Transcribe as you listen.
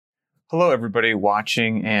Hello, everybody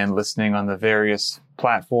watching and listening on the various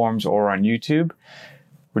platforms or on YouTube.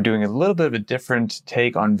 We're doing a little bit of a different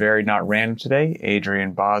take on Varied Not Random today.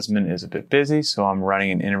 Adrian Bosman is a bit busy, so I'm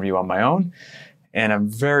running an interview on my own. And I'm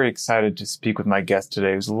very excited to speak with my guest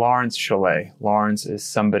today, who's Lawrence Shallair. Lawrence is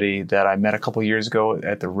somebody that I met a couple years ago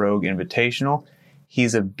at the Rogue Invitational.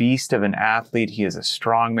 He's a beast of an athlete. He is a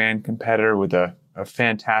strongman competitor with a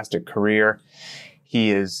fantastic career.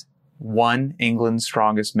 He is won England's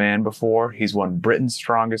Strongest Man before. He's won Britain's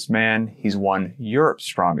Strongest Man. He's won Europe's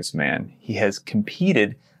Strongest Man. He has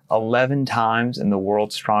competed 11 times in the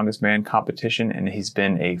World's Strongest Man competition, and he's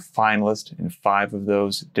been a finalist in 5 of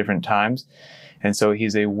those different times. And so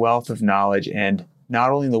he's a wealth of knowledge, and not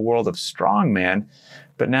only in the world of strongman,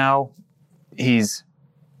 but now he's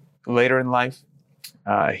later in life.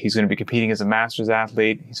 He's going to be competing as a masters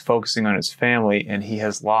athlete. He's focusing on his family, and he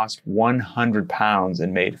has lost 100 pounds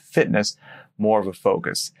and made fitness more of a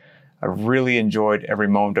focus. I really enjoyed every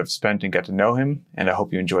moment I've spent and got to know him, and I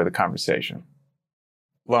hope you enjoy the conversation.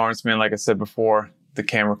 Lawrence, man, like I said before, the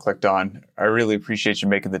camera clicked on. I really appreciate you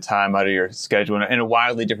making the time out of your schedule in a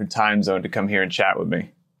wildly different time zone to come here and chat with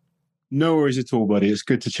me. No worries at all, buddy. It's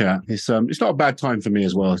good to chat. It's not a bad time for me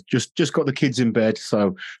as well. Just got the kids in bed,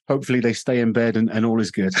 so hopefully they stay in bed and all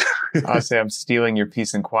is good. I'll say I'm stealing your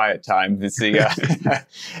peace and quiet time. It's the,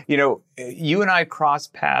 you and I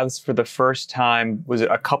crossed paths for the first time, was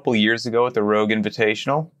it a couple years ago at the Rogue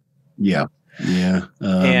Invitational? Yeah.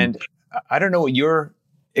 And I don't know what your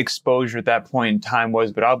exposure at that point in time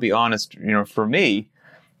was, but I'll be honest, for me,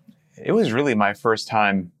 it was really my first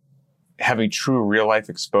time having true real life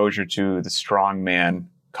exposure to the strongman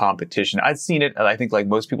competition. I'd seen it, I think like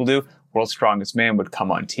most people do, World's Strongest Man would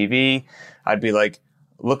come on TV. I'd be like,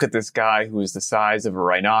 look at this guy who is the size of a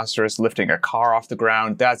rhinoceros lifting a car off the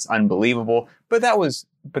ground. That's unbelievable. But that was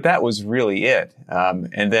really it.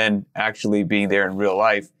 And then actually being there in real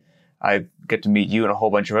life, I get to meet you and a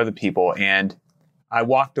whole bunch of other people. And I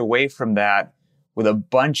walked away from that with a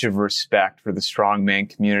bunch of respect for the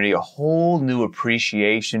strongman community, a whole new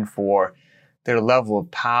appreciation for their level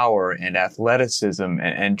of power and athleticism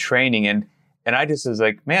and training. And I just was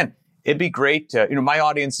like, man, it'd be great to, my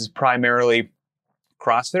audience is primarily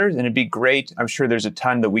CrossFitters, and it'd be great. I'm sure there's a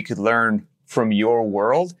ton that we could learn from your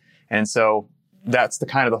world. And so that's the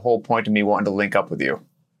kind of the whole point of me wanting to link up with you.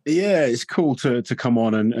 Yeah, it's cool to come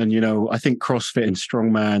on and I think CrossFit and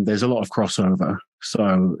strongman, there's a lot of crossover.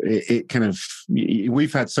 So it kind of,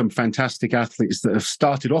 we've had some fantastic athletes that have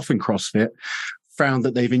started off in CrossFit, found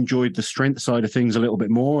that they've enjoyed the strength side of things a little bit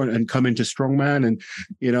more and come into strongman. And,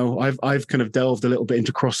 I've kind of delved a little bit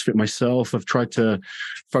into CrossFit myself. I've tried to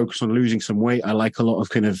focus on losing some weight. I like a lot of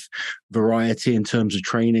kind of variety in terms of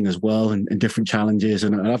training as well and different challenges.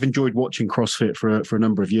 And I've enjoyed watching CrossFit for a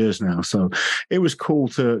number of years now. So it was cool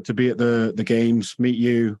to be at the games,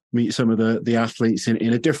 meet some of the athletes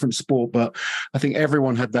in a different sport. But I think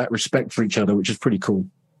everyone had that respect for each other, which is pretty cool.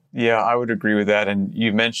 Yeah, I would agree with that. And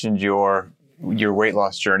you mentioned your weight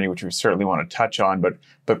loss journey, which we certainly want to touch on.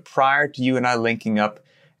 But prior to you and I linking up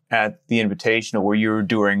at the Invitational, where you were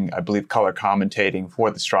doing, I believe, color commentating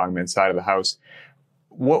for the strongman side of the house,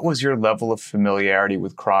 what was your level of familiarity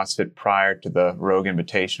with CrossFit prior to the Rogue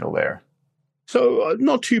Invitational there? So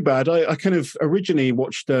not too bad. I kind of originally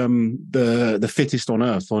watched the Fittest on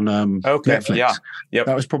Earth on Netflix. Yeah, yep.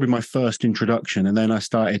 That was probably my first introduction, and then I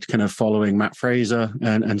started kind of following Matt Fraser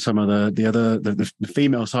and some of the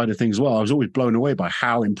female side of things as well. I was always blown away by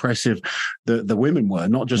how impressive the women were,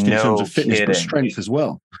 not just in terms of fitness but strength as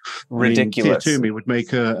well. Ridiculous. Tia Toomey would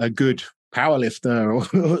make a good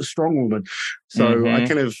powerlifter or a strong woman. So I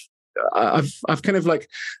kind of I've kind of like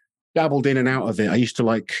dabbled in and out of it. I used to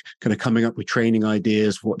like kind of coming up with training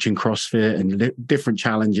ideas, watching CrossFit and different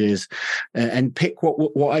challenges, and pick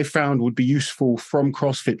what I found would be useful from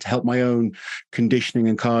CrossFit to help my own conditioning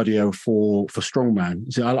and cardio for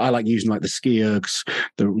strongman. So I like using like the ski ergs,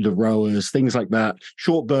 the rowers, things like that,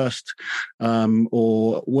 short burst,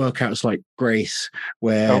 or workouts like Grace,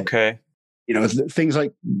 where things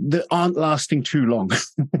like that aren't lasting too long.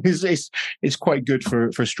 it's quite good for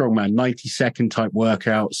a strongman. 90-second type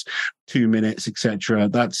workouts, 2 minutes, etc.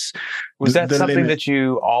 Was that something limit that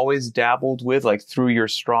you always dabbled with, like through your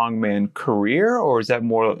strongman career, or is that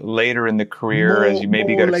more later in the career as you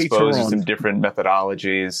maybe got exposed to some different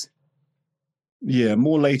methodologies? Yeah,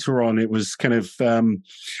 more later on, it was kind of,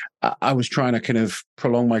 I was trying to kind of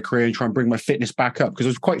prolong my career and try and bring my fitness back up, because I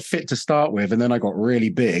was quite fit to start with. And then I got really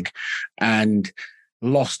big and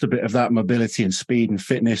lost a bit of that mobility and speed and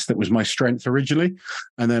fitness that was my strength originally.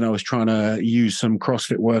 And then I was trying to use some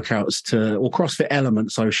CrossFit workouts or CrossFit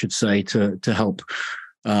elements, I should say, to help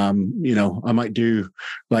I might do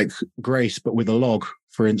like Grace, but with a log,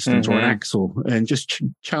 for instance, or an axle, and just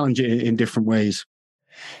challenge it in different ways.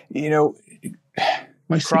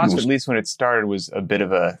 CrossFit, at least when it started, was a bit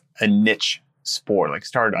of a niche sport, like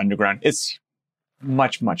started underground. It's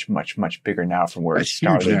much, much, much, much bigger now from where it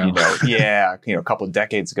started, a couple of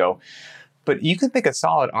decades ago. But you can make a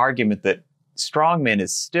solid argument that strongman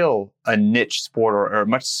is still a niche sport, or a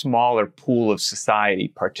much smaller pool of society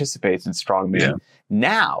participates in strongman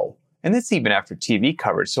now. And that's even after TV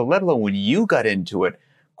coverage. So let alone when you got into it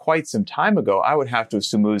quite some time ago, I would have to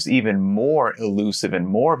assume it was even more elusive and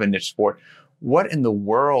more of a niche sport. What in the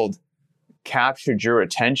world captured your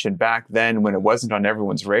attention back then when it wasn't on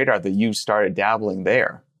everyone's radar that you started dabbling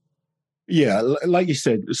there? Yeah, like you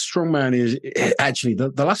said, strongman is actually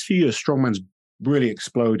the last few years, strongman's really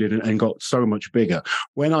exploded and got so much bigger.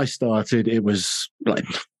 When I started, it was like,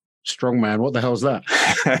 strongman, what the hell's that?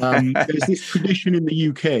 There's this tradition in the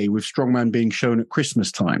UK with strongman being shown at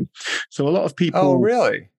Christmas time. So a lot of people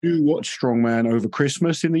do watch strongman over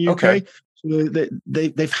Christmas in the UK. Okay. So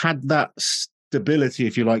they've had that stability,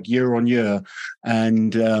 if you like, year on year.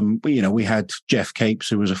 And, we had Jeff Capes,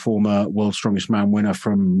 who was a former World's Strongest Man winner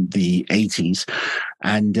from the 80s.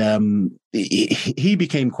 And he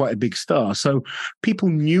became quite a big star. So people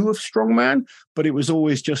knew of strongman, but it was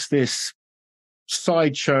always just this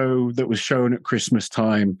sideshow that was shown at Christmas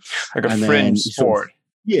time. Like a fringe sport.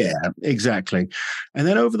 Yeah, exactly. And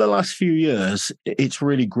then over the last few years, it's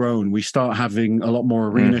really grown. We start having a lot more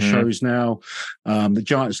arena shows now. The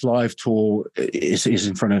Giants Live Tour is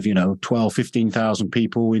in front of, 12, 15,000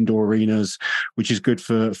 people, indoor arenas, which is good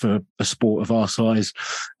for a sport of our size.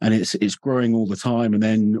 And it's growing all the time. And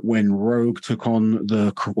then when Rogue took on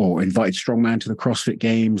invited strongman to the CrossFit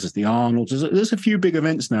Games, there's the Arnold's, there's a few big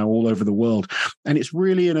events now all over the world. And it's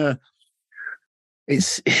really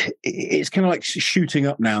it's kind of like shooting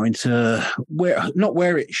up now into not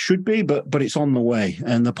where it should be, but it's on the way,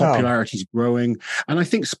 and the popularity is growing. And I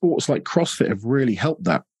think sports like CrossFit have really helped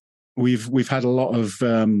that. We've had a lot of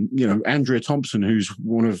Andrea Thompson, who's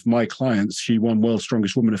one of my clients. She won World's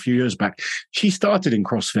Strongest Woman a few years back. She started in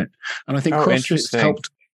CrossFit, and I think CrossFit's helped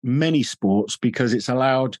many sports because it's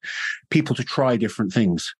allowed people to try different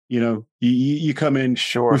things. You come in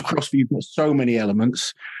with CrossFit, you've got so many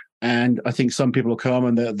elements. And I think some people will come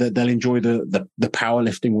and they'll enjoy the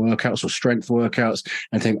powerlifting workouts or strength workouts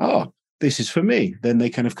and think, oh, this is for me. Then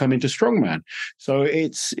they kind of come into strongman. So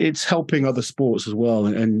it's helping other sports as well.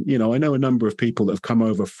 And I know a number of people that have come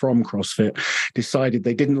over from CrossFit, decided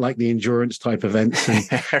they didn't like the endurance type events and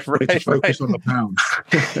to focus on the pound.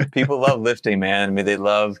 People love lifting, man. I mean, they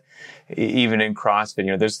love, even in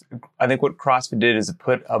CrossFit, I think what CrossFit did is it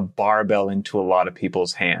put a barbell into a lot of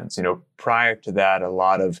people's hands. Prior to that, a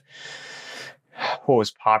lot of what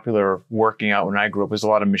was popular working out when I grew up was a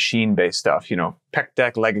lot of machine-based stuff, pec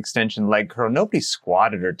deck, leg extension, leg curl. Nobody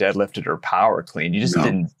squatted or deadlifted or power cleaned. You just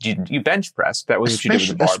you bench pressed. That was what you did with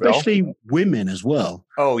the barbell. Especially women as well.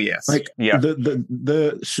 Oh, yes.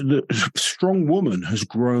 The strong woman has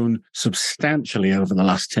grown substantially over the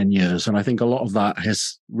last 10 years. And I think a lot of that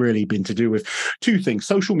has really been to do with two things.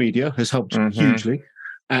 Social media has helped hugely,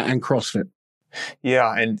 and CrossFit.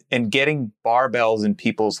 Yeah, and getting barbells in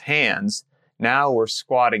people's hands. Now we're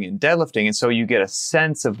squatting and deadlifting. And so you get a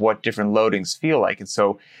sense of what different loadings feel like. And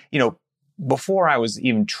so, before I was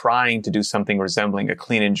even trying to do something resembling a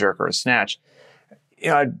clean and jerk or a snatch,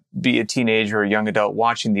 I'd be a teenager or a young adult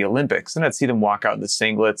watching the Olympics, and I'd see them walk out in the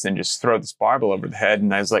singlets and just throw this barbell over the head.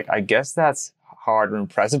 And I was like, I guess that's hard or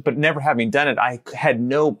impressive. But never having done it, I had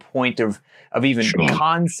no point of even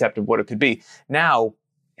concept of what it could be. Now,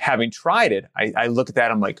 having tried it, I look at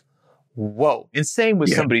that, I'm like, whoa. And same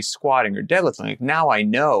with somebody squatting or deadlifting. Like, now I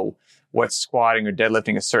know what squatting or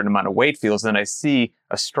deadlifting a certain amount of weight feels. And then I see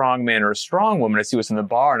a strong man or a strong woman. I see what's in the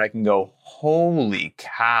bar and I can go, holy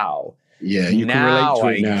cow. Yeah, you can relate to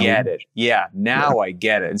it now. I get it. Yeah, now I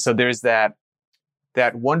get it. And so there's that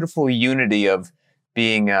wonderful unity of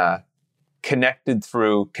being connected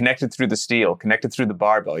through the steel, connected through the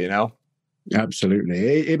barbell,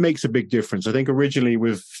 Absolutely. It makes a big difference. I think originally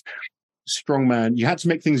with strongman, you had to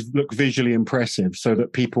make things look visually impressive so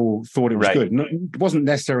that people thought it was good. It wasn't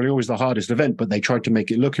necessarily always the hardest event, but they tried to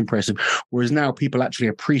make it look impressive. Whereas now people actually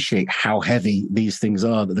appreciate how heavy these things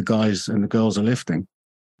are that the guys and the girls are lifting.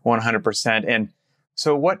 100%. And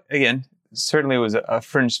so what, again, certainly was a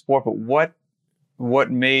fringe sport, but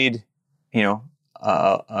what made,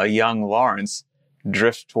 a young Lawrence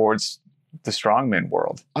drift towards the strongman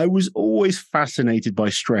world? I was always fascinated by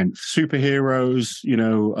strength, superheroes,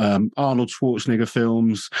 Arnold Schwarzenegger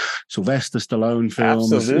films, Sylvester Stallone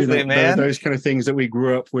films, Absolutely, man. those kind of things that we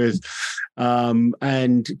grew up with,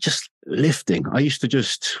 and just lifting. I used to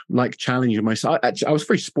just like challenging myself. I was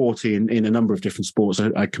very sporty in a number of different sports.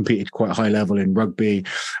 I competed quite high level in rugby.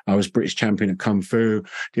 I was British champion at Kung Fu,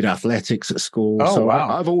 did athletics at school. Oh, so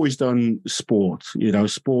wow. I've always done sport.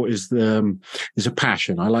 Sport is a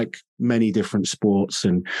passion. I like many different sports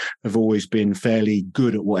and have always been fairly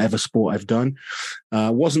good at whatever sport I've done.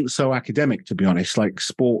 Wasn't so academic, to be honest. Like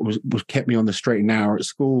sport was kept me on the straight and narrow at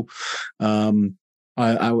school.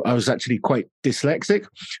 I was actually quite dyslexic,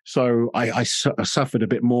 so I suffered a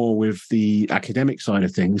bit more with the academic side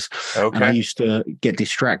of things. Okay. And I used to get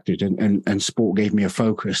distracted, and sport gave me a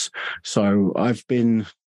focus. So I've been,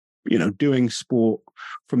 doing sport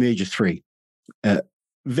from the age of 3 at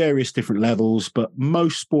various different levels, but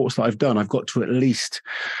most sports that I've done, I've got to at least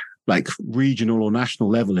like regional or national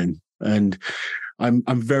level in, and I'm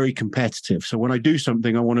very competitive. So when I do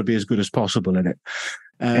something, I want to be as good as possible in it.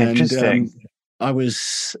 And, interesting. I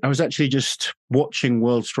was actually just watching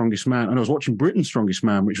World's Strongest Man, and I was watching Britain's Strongest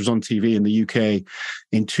Man, which was on TV in the UK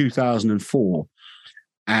in 2004.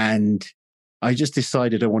 And I just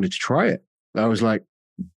decided I wanted to try it. I was like,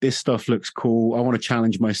 this stuff looks cool. I want to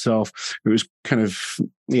challenge myself. It was kind of,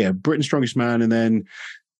 Britain's Strongest Man. And then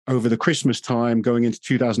over the Christmas time going into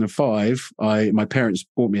 2005, my parents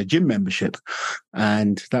bought me a gym membership,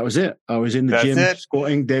 and that was it. I was in the gym,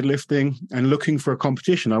 squatting, deadlifting, and looking for a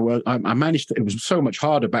competition. I managed to, it was so much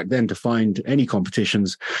harder back then to find any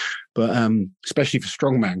competitions, but especially for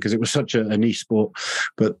strongman, because it was such a niche sport.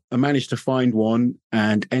 But I managed to find one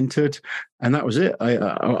and entered, and that was it.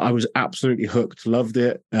 I was absolutely hooked, loved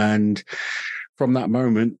it. And from that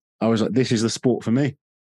moment, I was like, this is the sport for me.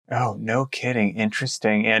 Oh, no kidding.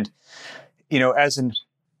 Interesting. And, as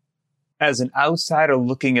an outsider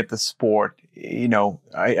looking at the sport,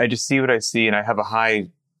 I just see what I see, and I have a high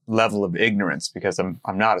level of ignorance because I'm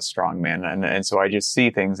not a strong man. And so I just see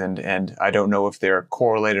things and I don't know if they're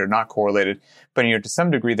correlated or not correlated. But, to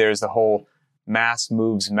some degree, there's the whole mass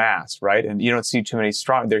moves mass, right? And you don't see too many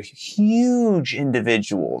they're huge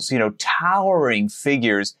individuals, towering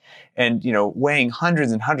figures and, weighing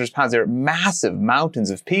hundreds and hundreds of pounds. They're massive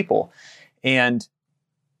mountains of people. And,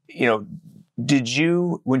 did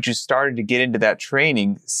you, when you started to get into that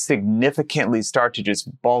training, significantly start to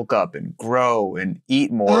just bulk up and grow and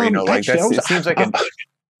eat more? Actually, it seems like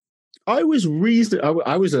I was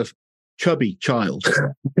I was a chubby child.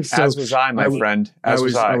 So as was I, my friend. I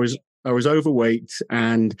was overweight,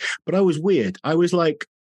 but I was weird. I was like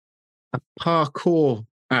a parkour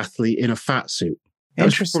athlete in a fat suit.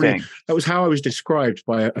 Interesting. That was how I was described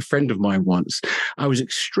by a friend of mine once. I was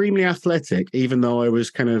extremely athletic, even though I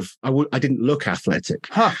was I didn't look athletic.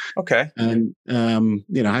 Huh. Okay. And,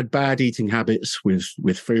 I had bad eating habits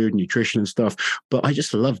with food, nutrition and stuff, but I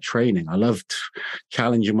just loved training. I loved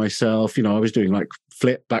challenging myself. I was doing like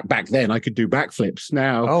back then I could do backflips.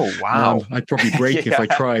 Now, oh wow, I'd probably break if I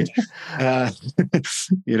tried. A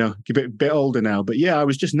bit older now, but yeah, I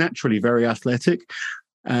was just naturally very athletic,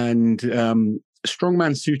 and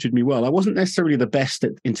strongman suited me well. I wasn't necessarily the best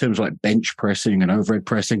in terms of like bench pressing and overhead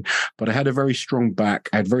pressing, but I had a very strong back,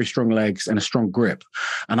 I had very strong legs and a strong grip,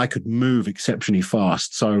 and I could move exceptionally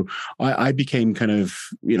fast. So I became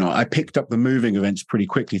I picked up the moving events pretty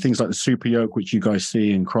quickly. Things like the super yoke, which you guys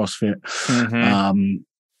see in CrossFit,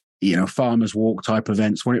 farmer's walk type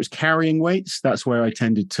events. When it was carrying weights, that's where I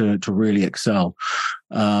tended to really excel.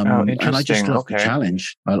 And I just loved the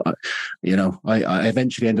challenge. I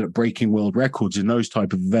eventually ended up breaking world records in those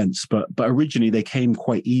type of events, but originally they came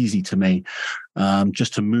quite easy to me,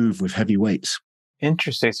 just to move with heavy weights.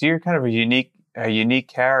 Interesting. So you're kind of a unique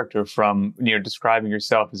character from, describing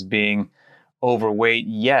yourself as being overweight,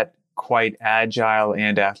 yet quite agile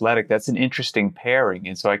and athletic. That's an interesting pairing.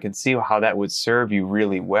 And so I can see how that would serve you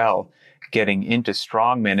really well getting into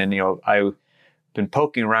strongman. And, I've been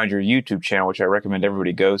poking around your YouTube channel, which I recommend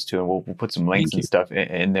everybody goes to, and we'll put some links and stuff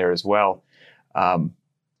in there as well.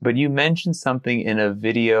 But you mentioned something in a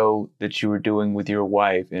video that you were doing with your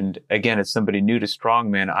wife. And again, as somebody new to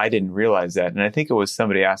strongman, I didn't realize that. And I think it was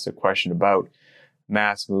somebody asked a question about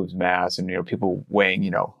mass moves mass and, people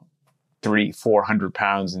weighing, 300-400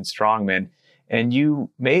 pounds in strongman. And you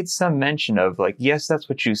made some mention of like, yes, that's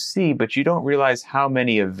what you see, but you don't realize how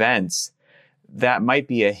many events that might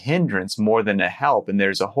be a hindrance more than a help. And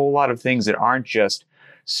there's a whole lot of things that aren't just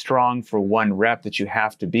strong for one rep that you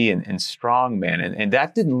have to be in strongman. And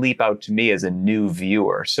that didn't leap out to me as a new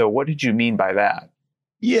viewer. So what did you mean by that?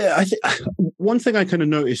 Yeah, I think one thing I kind of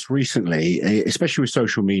noticed recently, especially with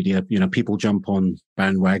social media, people jump on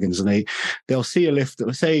bandwagons and they'll see a lift.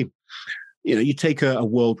 Let's say, you take a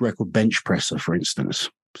world record bench presser, for instance,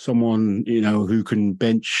 someone, who can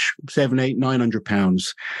bench 700, 800, 900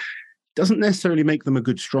 pounds, doesn't necessarily make them a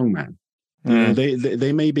good strongman.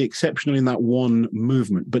 They may be exceptional in that one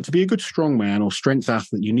movement, but to be a good strongman or strength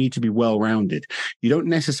athlete, you need to be well-rounded. You don't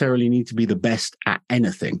necessarily need to be the best at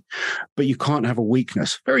anything, but you can't have a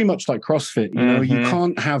weakness. Very much like CrossFit, you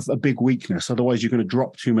can't have a big weakness. Otherwise, you're going to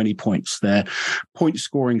drop too many points. Their point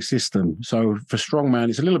scoring system. So for strongman,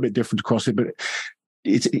 it's a little bit different to CrossFit, but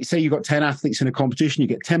say you've got 10 athletes in a competition, you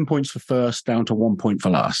get 10 points for first, down to 1 point for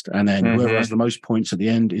last. And then whoever has the most points at the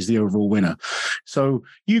end is the overall winner. So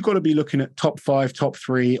you've got to be looking at top 5, top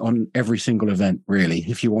 3 on every single event, really,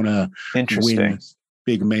 if you want to win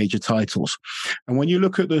big major titles. And when you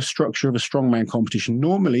look at the structure of a strongman competition,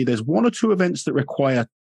 normally there's 1 or 2 events that require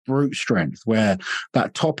brute strength, where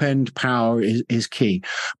that top end power is key.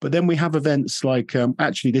 But then we have events like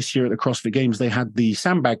actually this year at the CrossFit Games, they had the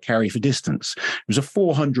sandbag carry for distance. It was a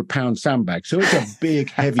 400-pound sandbag, so it's a big,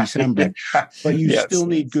 heavy sandbag. But you still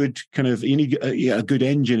need good you need a good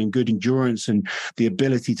engine and good endurance and the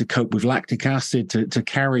ability to cope with lactic acid to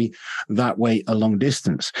carry that weight a long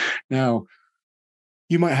distance. Now,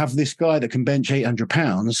 you might have this guy that can bench 800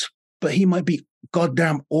 pounds, but he might be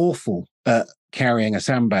goddamn awful at carrying a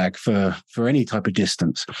sandbag for any type of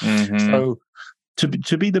distance. So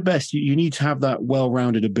to be the best, you need to have that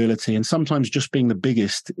well-rounded ability. And sometimes just being the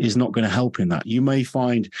biggest is not going to help in that. You may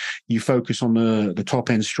find you focus on the top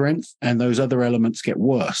end strength and those other elements get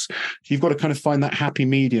worse. So you've got to kind of find that happy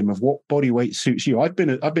medium of what body weight suits you. I've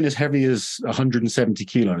been as heavy as 170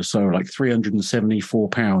 kilos, so like 374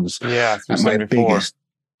 pounds. Yeah, at my biggest.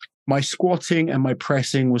 My squatting and my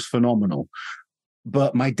pressing was phenomenal.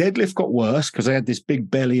 But my deadlift got worse because I had this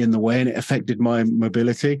big belly in the way and it affected my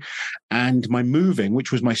mobility. And my moving,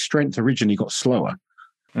 which was my strength originally, got slower.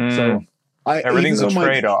 So everything's a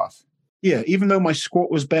trade-off. Yeah, even though my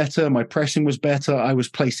squat was better, my pressing was better, I was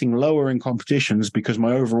placing lower in competitions because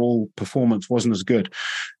my overall performance wasn't as good.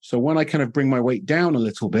 So when I kind of bring my weight down a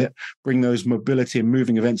little bit, bring those mobility and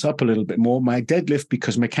moving events up a little bit more, my deadlift,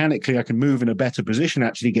 because mechanically I can move in a better position,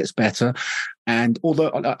 actually gets better. And although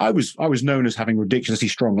I was known as having ridiculously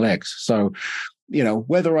strong legs, so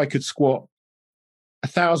whether I could squat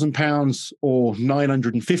 1,000 pounds or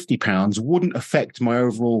 950 pounds wouldn't affect my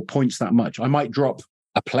overall points that much. I might drop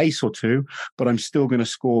a place or 2, but I'm still going to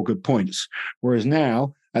score good points. Whereas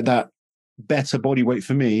now, at that better body weight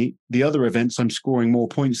for me, the other events I'm scoring more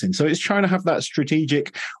points in. So it's trying to have that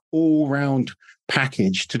strategic all-round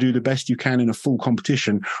package to do the best you can in a full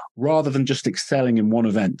competition rather than just excelling in one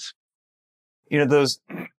event. Those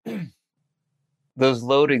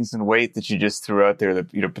loadings and weight that you just threw out there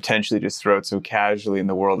that potentially just throw out so casually in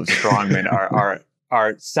the world of strongmen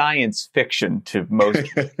are science fiction to most,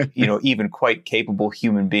 even quite capable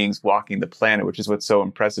human beings walking the planet, which is what's so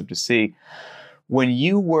impressive to see. When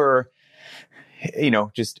you were,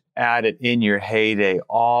 just at it in your heyday,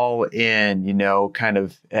 all in, kind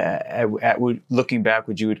of looking back,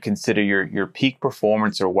 what you would consider your peak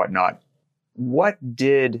performance or whatnot, what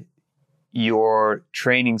did your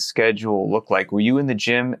training schedule look like? Were you in the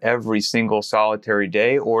gym every single solitary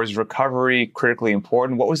day, or is recovery critically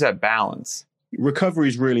important? What was that balance? Recovery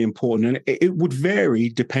is really important, and it would vary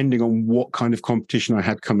depending on what kind of competition I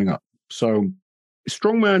had coming up. So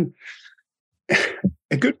strongman,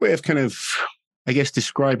 a good way of kind of, I guess,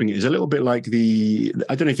 describing it is a little bit like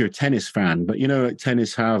I don't know if you're a tennis fan, but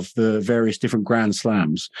tennis have the various different Grand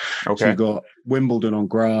Slams. Okay. So you've got Wimbledon on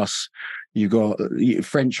grass, you got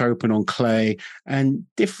French Open on clay, and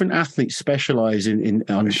different athletes specialize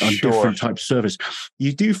on different types of service.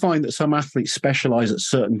 You do find that some athletes specialize at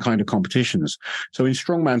certain kind of competitions. So in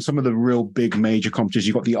strongman, some of the real big major competitions,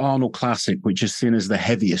 you've got the Arnold Classic, which is seen as the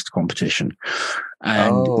heaviest competition.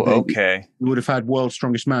 And you would have had World's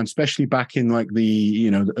Strongest Man, especially back in like the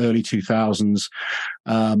early 2000s.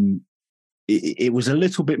 It was a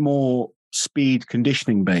little bit more speed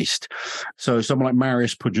conditioning based. So someone like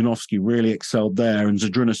Mariusz Pudzianowski really excelled there, and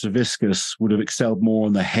Zydrunas Savickas would have excelled more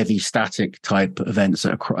on the heavy static type events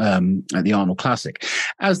at the Arnold Classic.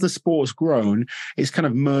 As the sport's grown, it's kind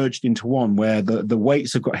of merged into one where the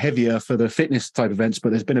weights have got heavier for the fitness type events,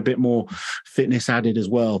 but there's been a bit more fitness added as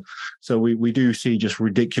well. So we do see just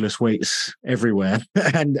ridiculous weights everywhere,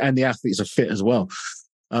 and the athletes are fit as well.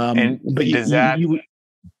 Go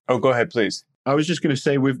ahead, please. I was just going to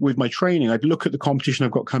say with my training, I'd look at the competition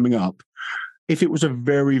I've got coming up If it was a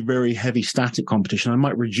very, very heavy static competition, I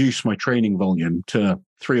might reduce my training volume to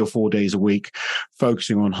 3 or 4 days a week,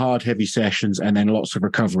 focusing on hard, heavy sessions and then lots of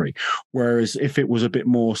recovery. Whereas if it was a bit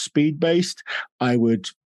more speed-based, I would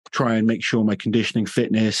try and make sure my conditioning,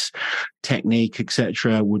 fitness, technique,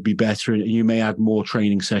 etc., would be better. And you may add more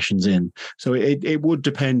training sessions in. So it would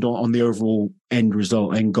depend on the overall end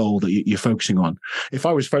result, end goal that you're focusing on. If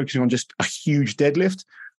I was focusing on just a huge deadlift,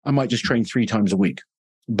 I might just train 3 times a week.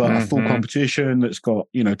 But a full competition that's got,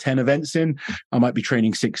 10 events in, I might be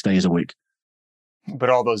training 6 days a week. But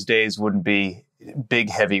all those days wouldn't be big,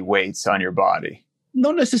 heavy weights on your body.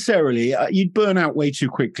 Not necessarily. You'd burn out way too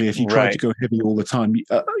quickly if you tried to go heavy all the time.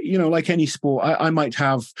 Like any sport, I might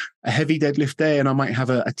have a heavy deadlift day and I might have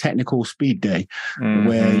a technical speed day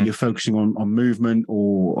where you're focusing on movement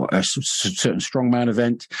or a certain strongman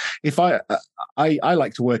event. If I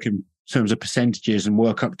like to work in terms of percentages and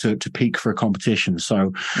work up to peak for a competition.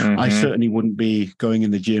 So I certainly wouldn't be going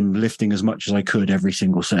in the gym lifting as much as I could every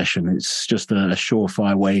single session. It's just a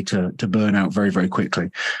surefire way to burn out very, very quickly.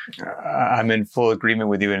 I'm in full agreement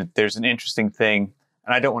with you. And there's an interesting thing,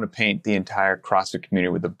 and I don't want to paint the entire CrossFit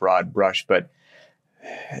community with a broad brush, but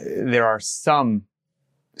there are some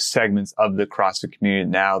segments of the CrossFit community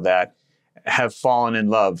now that have fallen in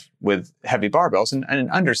love with heavy barbells,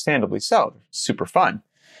 and understandably so. They're super fun.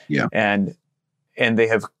 Yeah. And they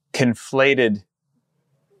have conflated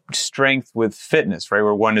strength with fitness, right?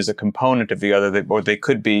 Where one is a component of the other, or they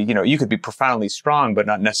could be, you could be profoundly strong, but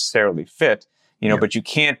not necessarily fit, but you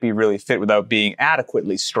can't be really fit without being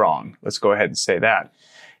adequately strong. Let's go ahead and say that.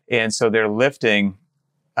 And so they're lifting,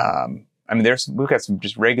 we've got some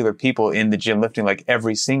just regular people in the gym lifting like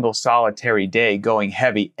every single solitary day, going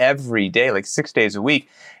heavy every day, like 6 days a week.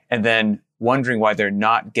 And then wondering why they're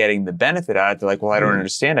not getting the benefit out of it. They're like, well, I don't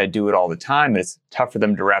understand. I do it all the time. And it's tough for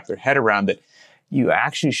them to wrap their head around that. You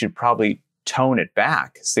actually should probably tone it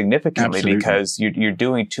back significantly. Absolutely. Because you're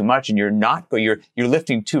doing too much and you're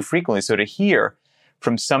lifting too frequently. So to hear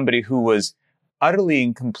from somebody who was utterly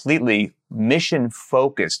and completely mission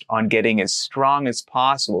focused on getting as strong as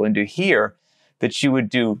possible, and to hear that you would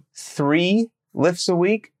do 3 lifts a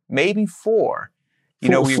week, maybe 4.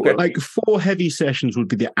 We've got like 4 heavy sessions would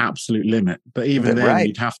be the absolute limit, but even then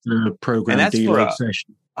you'd have to program a deload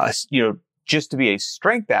session. Just to be a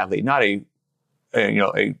strength athlete, not a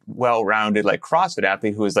well-rounded like CrossFit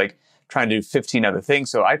athlete who is like trying to do 15 other things.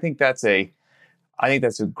 So I think that's a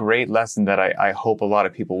great lesson that I hope a lot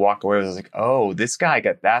of people walk away with. It's like, oh, this guy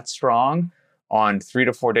got that strong on 3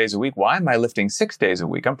 to 4 days a week. Why am I lifting 6 days a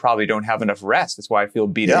week? I probably don't have enough rest. That's why I feel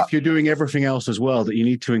beat up. If you're doing everything else as well that you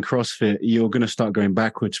need to in CrossFit, you're going to start going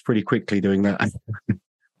backwards pretty quickly doing that.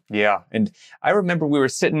 Yeah. And I remember we were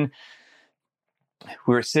sitting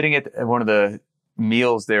at one of the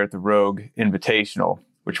meals there at the Rogue Invitational,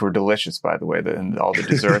 which were delicious, by the way. And all the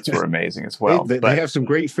desserts were amazing as well. They have some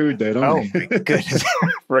great food there, don't they? Oh, my goodness.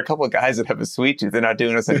 For a couple of guys that have a sweet tooth, they're not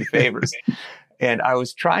doing us any favors. And I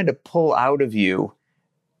was trying to pull out of you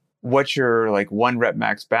what your like 1 rep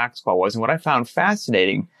max back squat was. And what I found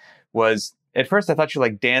fascinating was, at first I thought you were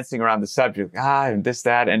like dancing around the subject, and this,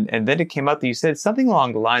 that. And then it came out that you said something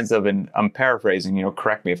along the lines of, and I'm paraphrasing,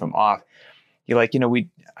 correct me if I'm off. You're like,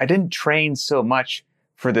 I didn't train so much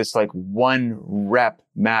for this like 1 rep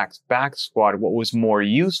max back squat. What was more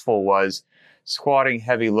useful was squatting,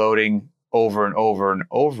 heavy loading over and over and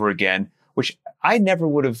over again, which I never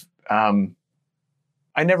would have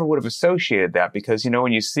associated that, because,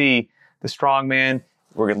 when you see the strongman,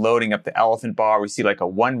 we're loading up the elephant bar, we see like a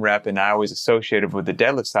 1 rep, and I always associated with the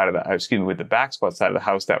deadlift side of with the back squat side of the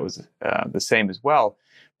house, that was the same as well.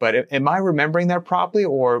 But am I remembering that properly,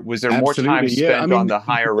 or was there more time spent on the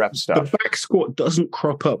higher rep stuff? The back squat doesn't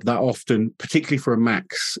crop up that often, particularly for a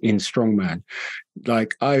max in strongman.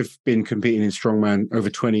 Like, I've been competing in strongman over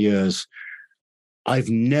 20 years. I've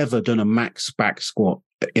never done a max back squat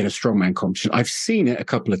in a strongman competition. I've seen it a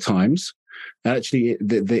couple of times. Actually,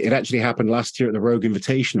 it actually happened last year at the Rogue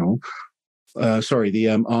Invitational.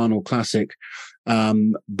 The Arnold Classic.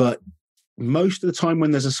 But most of the time when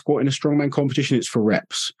there's a squat in a strongman competition, it's for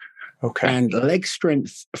reps. Okay. And leg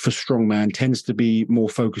strength for strongman tends to be more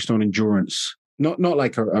focused on endurance. Not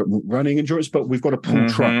like a running endurance, but we've got to pull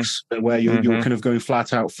trucks where you're kind of going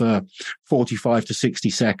flat out for 45 to 60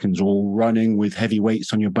 seconds, or running with heavy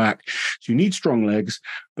weights on your back. So you need strong legs,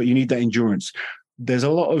 but you need that endurance. There's a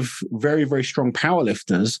lot of very, very strong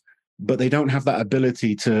powerlifters, but they don't have that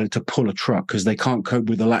ability to pull a truck because they can't cope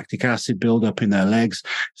with the lactic acid buildup in their legs.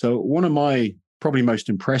 So one of my probably most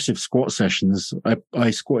impressive squat sessions, I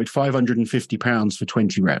squatted 550 pounds for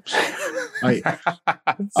 20 reps. I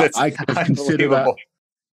consider that,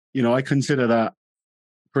 I consider that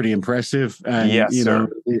pretty impressive. And, Yes, sir.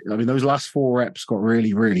 I mean, those last 4 reps got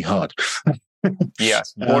really, really hard.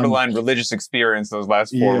 Yes, borderline religious experience, those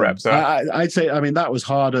last 4 reps. Huh? I'd say, I mean, that was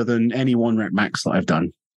harder than any 1 rep max that I've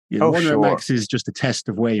done. One rep max is just a test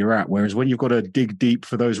of where you're at. Whereas when you've got to dig deep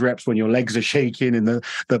for those reps, when your legs are shaking and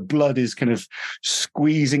the blood is kind of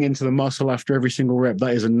squeezing into the muscle after every single rep,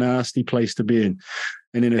 that is a nasty place to be in.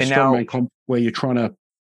 And in a strongman comp where you're trying to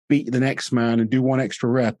beat the next man and do 1 extra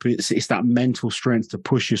rep, it's that mental strength to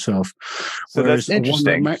push yourself. So whereas that's interesting.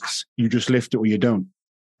 A 1 rep max, you just lift it or you don't.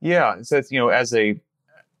 Yeah. So it's, as a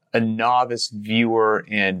novice viewer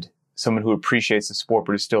and someone who appreciates the sport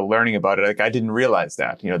but is still learning about it, like I didn't realize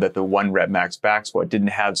that, that the 1 rep max back squat didn't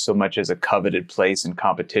have so much as a coveted place in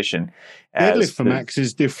competition. Deadlift for max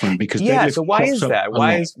is different because so why is that?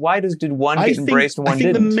 Why did one get embraced and one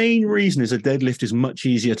didn't? I think the main reason is a deadlift is much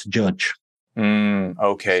easier to judge.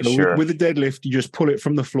 Okay, so sure. With a deadlift, you just pull it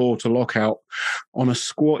from the floor to lock out. On a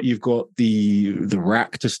squat, you've got the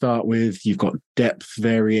rack to start with. You've got depth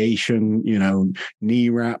variation, knee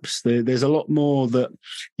wraps. There's a lot more that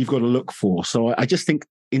you've got to look for. So I just think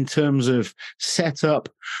in terms of setup,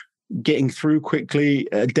 getting through quickly,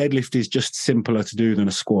 a deadlift is just simpler to do than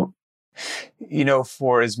a squat.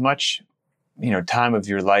 For as much, time of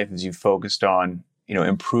your life as you focused on,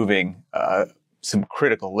 improving some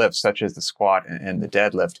critical lifts such as the squat and the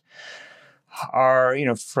deadlift are,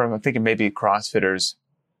 from I'm thinking maybe CrossFitters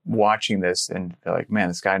watching this and they're like, man,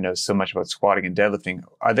 this guy knows so much about squatting and deadlifting.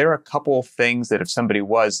 Are there a couple of things that if somebody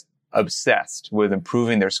was obsessed with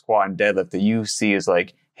improving their squat and deadlift that you see as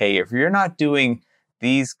like, hey, if you're not doing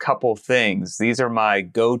these couple things, these are my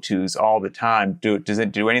go-tos all the time. Do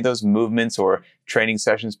any of those movements or training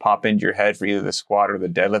sessions pop into your head for either the squat or the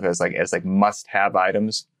deadlift as must-have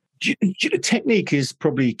items? Technique is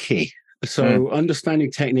probably key. So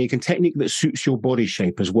understanding technique and technique that suits your body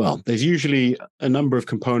shape as well. There's usually a number of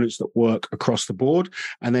components that work across the board,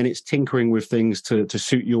 and then it's tinkering with things to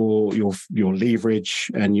suit your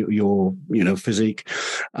leverage and your physique.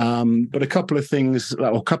 But a couple of things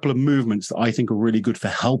or a couple of movements that I think are really good for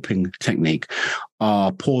helping technique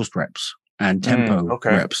are paused reps and tempo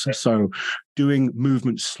reps. So doing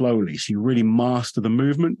movements slowly. So you really master the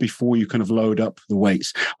movement before you kind of load up the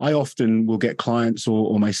weights. I often will get clients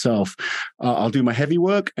or myself, I'll do my heavy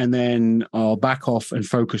work and then I'll back off and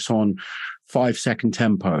focus on 5-second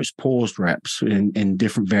tempos, paused reps in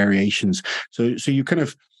different variations. So you kind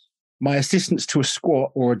of, my assistance to a squat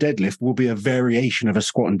or a deadlift will be a variation of a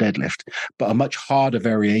squat and deadlift, but a much harder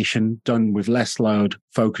variation done with less load,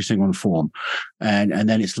 focusing on form. And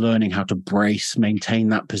then it's learning how to brace, maintain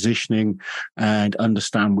that positioning and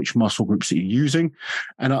understand which muscle groups that you're using.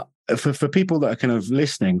 And for people that are kind of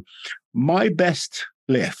listening, my best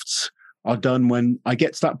lifts are done when I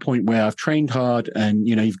get to that point where I've trained hard and,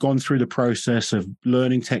 you've gone through the process of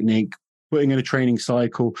learning technique, putting in a training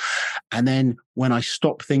cycle. And then when I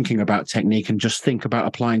stop thinking about technique and just think about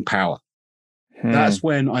applying power, that's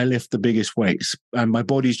when I lift the biggest weights and my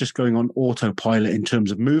body's just going on autopilot in terms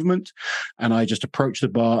of movement. And I just approach the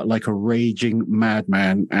bar like a raging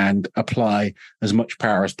madman and apply as much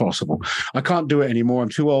power as possible. I can't do it anymore. I'm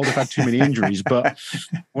too old. I've had too many injuries. But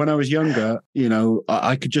when I was younger,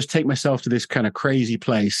 I could just take myself to this kind of crazy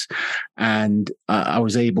place. And I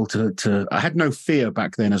was able to, I had no fear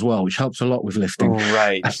back then as well, which helps a lot with lifting.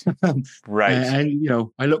 Right. Right. And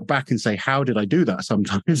I look back and say, how did I do that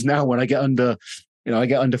sometimes now when I get under, I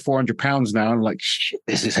get under 400 pounds now. I'm like, shit,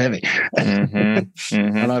 this is heavy. And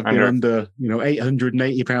I've been under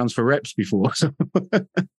 880 pounds for reps before. So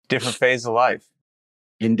different phase of life.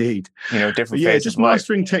 Indeed. Different phase just of life.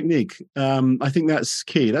 mastering technique. I think that's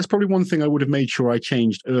key. That's probably one thing I would have made sure I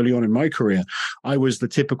changed early on in my career. I was the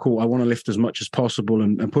typical, I want to lift as much as possible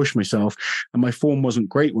and push myself. And my form wasn't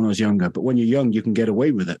great when I was younger, but when you're young, you can get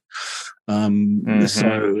away with it.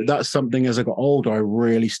 So that's something as I got older, I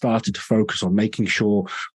really started to focus on making sure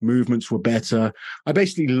movements were better. I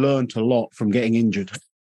basically learned a lot from getting injured.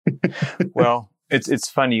 Well, it's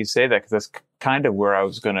funny you say that because that's kind of where I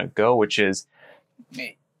was going to go, which is,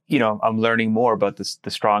 I'm learning more about the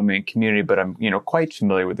strongman community, but I'm, quite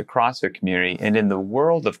familiar with the CrossFit community. And in the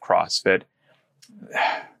world of CrossFit,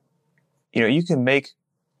 you can make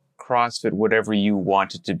CrossFit whatever you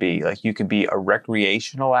want it to be. Like you can be a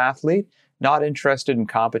recreational athlete, not interested in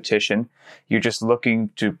competition. You're just looking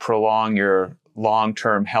to prolong your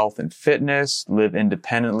long-term health and fitness, live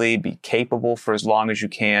independently, be capable for as long as you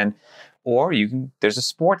can. Or there's a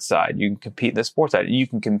sports side. You can compete in the sports side. You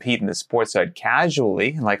can compete in the sports side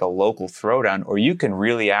casually, like a local throwdown, or you can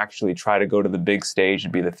really actually try to go to the big stage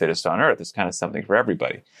and be the fittest on earth. It's kind of something for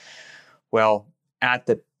everybody. Well, at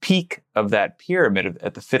the peak of that pyramid,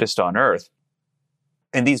 at the fittest on earth,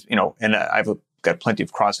 and these, and I've got plenty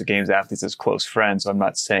of CrossFit Games athletes as close friends, so I'm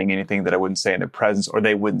not saying anything that I wouldn't say in their presence or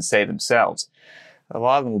they wouldn't say themselves. A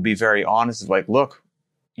lot of them will be very honest of like, look,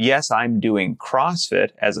 yes, I'm doing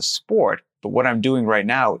CrossFit as a sport, but what I'm doing right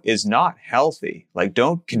now is not healthy. Like,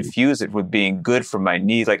 don't confuse it with being good for my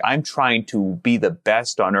knees. Like, I'm trying to be the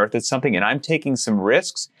best on earth at something, and I'm taking some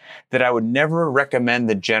risks that I would never recommend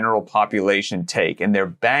the general population take. And they're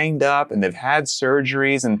banged up and they've had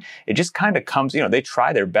surgeries, and it just kind of comes, they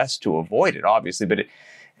try their best to avoid it, obviously, but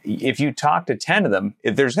if you talk to 10 of them,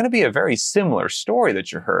 there's going to be a very similar story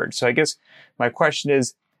that you heard. So I guess my question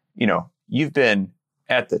is, you've been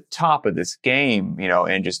at the top of this game,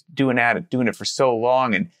 and just doing it for so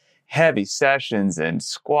long, and heavy sessions and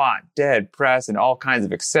squat, dead press, and all kinds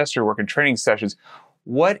of accessory work and training sessions.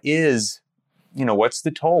 What's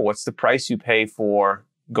the toll? What's the price you pay for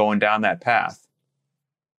going down that path?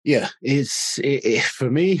 Yeah, for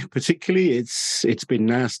me particularly, it's been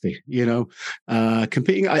nasty.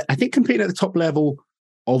 Competing. I think competing at the top level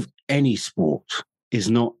of any sport is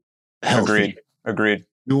not healthy. Agreed.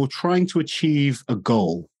 You're trying to achieve a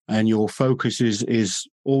goal, and your focus is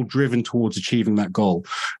all driven towards achieving that goal.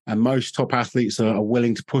 And most top athletes are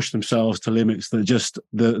willing to push themselves to limits that just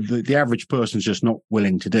the average person's just not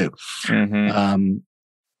willing to do. Mm-hmm.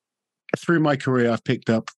 Through my career, I've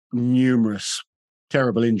picked up numerous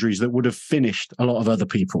terrible injuries that would have finished a lot of other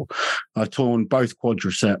people. I've torn both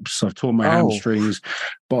quadriceps. I've torn my hamstrings,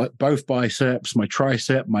 both biceps, my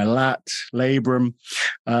tricep, my lat, labrum.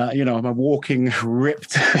 I'm a walking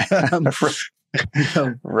ripped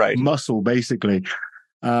muscle, basically.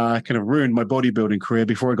 I kind of ruined my bodybuilding career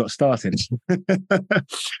before I got started.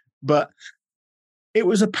 But it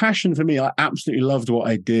was a passion for me. I absolutely loved what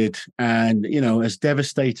I did. And, as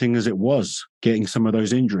devastating as it was getting some of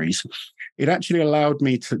those injuries, it actually allowed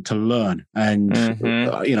me to learn. And,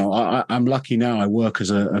 I'm lucky now. I work as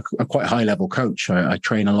a quite high level coach. I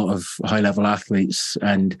train a lot of high level athletes,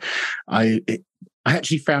 and I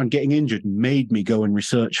actually found getting injured made me go and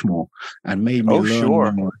research more and made me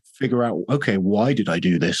learn more, figure out, okay, why did I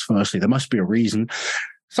do this? Firstly, there must be a reason.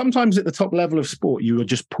 Sometimes at the top level of sport, you are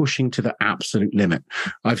just pushing to the absolute limit.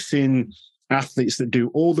 I've seen athletes that do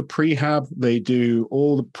all the prehab, they do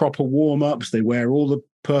all the proper warm-ups, they wear all the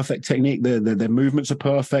perfect technique, their movements are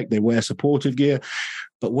perfect, they wear supportive gear.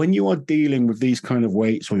 But when you are dealing with these kind of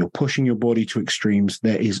weights or you're pushing your body to extremes,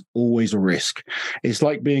 there is always a risk. It's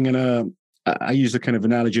like being I use the kind of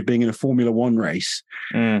analogy of being in a Formula One race.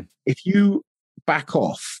 If you back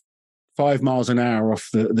off 5 miles an hour off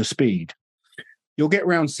the speed, you'll get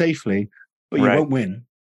around safely, but you won't win.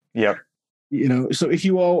 Yep. So if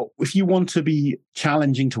you want to be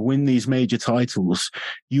challenging to win these major titles,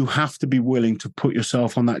 you have to be willing to put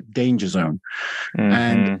yourself on that danger zone. Mm-hmm.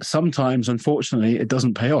 And sometimes, unfortunately, it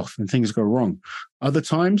doesn't pay off and things go wrong. Other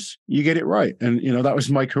times you get it right. And, that was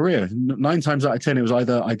my career. 9 times out of 10, it was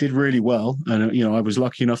either I did really well and, I was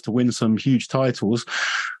lucky enough to win some huge titles.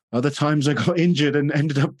 Other times I got injured and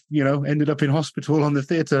ended up in hospital on the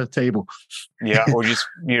theater table. Yeah. Or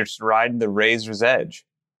you're just riding the razor's edge.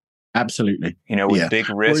 Absolutely. With big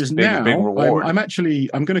risk, big reward. I'm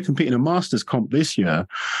going to compete in a Masters comp this year,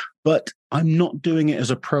 but I'm not doing it as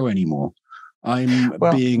a pro anymore.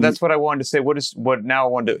 That's what I wanted to say.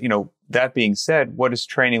 That being said, what does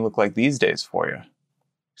training look like these days for you?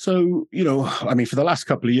 So, for the last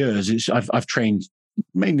couple of years, I've trained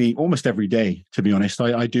mainly almost every day, to be honest.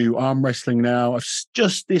 I do arm wrestling now. I've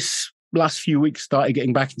just this last few weeks started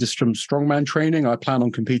getting back into strongman training. I plan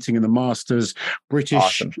on competing in the Masters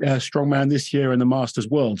British strongman this year and the Masters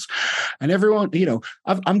Worlds. And everyone,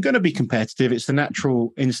 I'm going to be competitive. It's the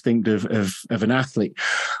natural instinct of an athlete.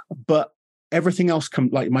 But everything else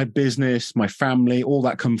like my business, my family, all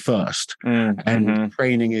that come first. And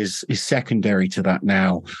training is secondary to that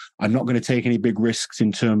now. I'm not going to take any big risks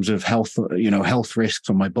in terms of health risks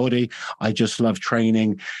on my body. I just love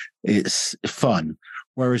training. It's fun.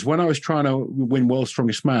 Whereas when I was trying to win World's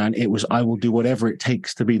Strongest Man, it was, I will do whatever it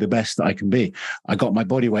takes to be the best that I can be. I got my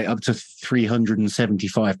body weight up to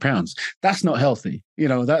 375 pounds. That's not healthy.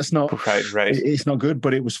 That's not, right. It's not good,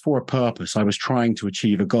 but it was for a purpose. I was trying to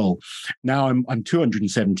achieve a goal. Now I'm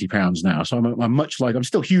 270 pounds now. So I'm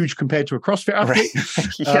still huge compared to a CrossFit athlete. Right.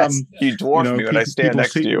 Yes, you dwarf me when I stand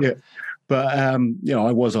next to you. Yeah. But, I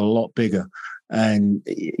was a lot bigger. And,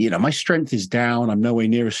 my strength is down. I'm nowhere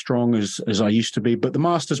near as strong as I used to be, but the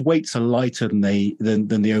masters weights are lighter than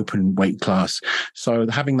the open weight class. So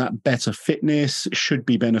having that better fitness should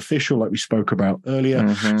be beneficial, like we spoke about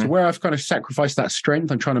earlier. So where I've kind of sacrificed that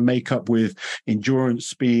strength, I'm trying to make up with endurance,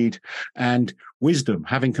 speed, and wisdom.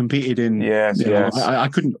 Having competed in, I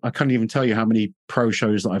couldn't even tell you how many pro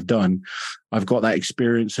shows that I've done. I've got that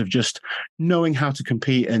experience of just knowing how to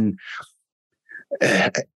compete. And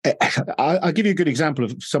I'll give you a good example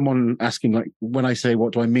of someone asking, like, when I say,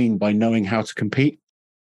 what do I mean by knowing how to compete?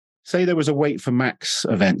 Say there was a weight for max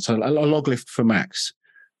event, so a log lift for max.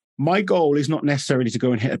 My goal is not necessarily to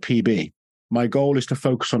go and hit a PB. My goal is to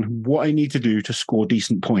focus on what I need to do to score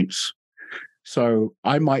decent points. So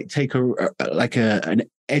I might take an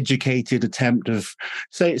educated attempt of,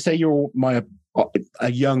 say you're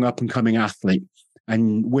a young up and coming athlete,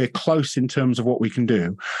 and we're close in terms of what we can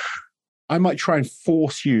do. I might try and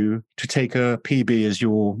force you to take a PB as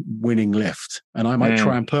your winning lift. And I might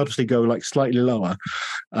try and purposely go like slightly lower.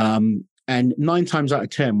 And 9 times out of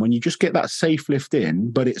 10, when you just get that safe lift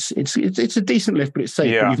in, but it's a decent lift, but it's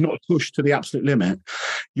safe, but you've not pushed to the absolute limit,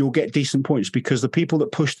 you'll get decent points, because the people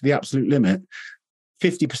that push to the absolute limit,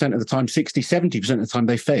 50% of the time, 60, 70% of the time,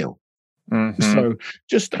 they fail. So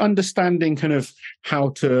just understanding kind of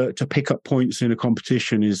how to pick up points in a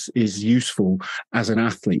competition is useful as an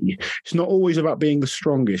athlete. It's not always about being the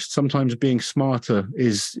strongest. Sometimes being smarter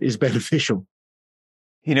is beneficial.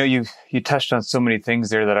 You touched on so many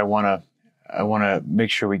things there that I want to make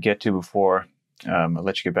sure we get to before I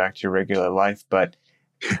let you get back to your regular life. But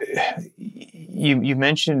you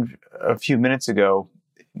mentioned a few minutes ago,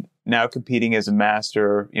 now competing as a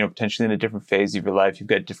master, potentially in a different phase of your life, you've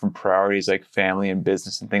got different priorities like family and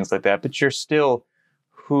business and things like that, but you're still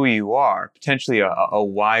who you are, potentially a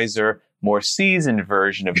wiser, more seasoned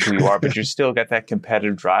version of who you are, but you're still got that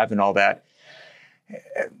competitive drive and all that.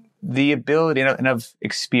 The ability, and I've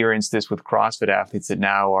experienced this with CrossFit athletes that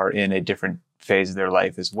now are in a different phase of their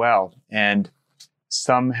life as well. And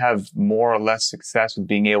some have more or less success with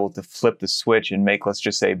being able to flip the switch and make, let's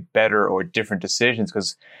just say, better or different decisions,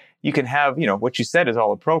 because you can have, what you said is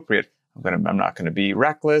all appropriate. I'm not going to be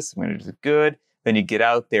reckless. I'm going to do good. Then you get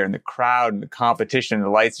out there in the crowd and the competition and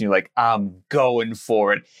the lights, and you're like, I'm going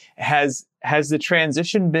for it. Has the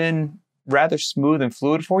transition been rather smooth and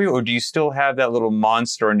fluid for you, or do you still have that little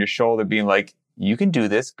monster on your shoulder being like, you can do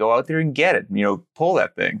this, go out there and get it, pull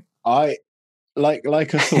that thing? I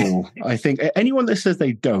like us all. I think anyone that says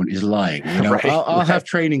they don't is lying. I'll have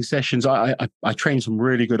training sessions. I train some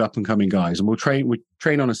really good up and coming guys, and we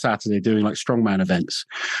train on a Saturday doing like strongman events.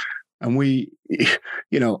 And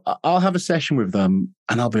I'll have a session with them,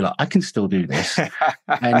 and I'll be like, I can still do this,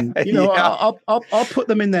 and I'll put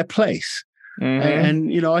them in their place,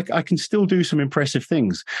 and I can still do some impressive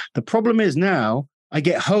things. The problem is now I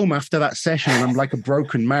get home after that session, and I'm like a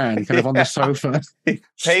broken man, kind of on the sofa,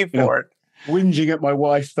 pay for it. Whinging at my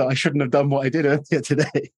wife that I shouldn't have done what I did earlier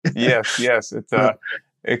today. yes.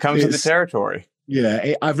 It comes with the territory.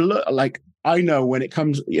 Yeah. I've looked like, I know when it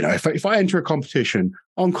comes, if I enter a competition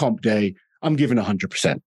on comp day, I'm giving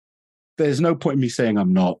 100%. There's no point in me saying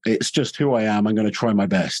I'm not. It's just who I am. I'm going to try my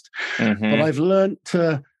best. But I've learned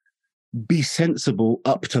to be sensible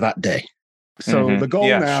up to that day. So the goal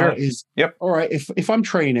now is, all right, if I'm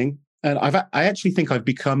training, and I actually think I've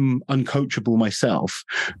become uncoachable myself,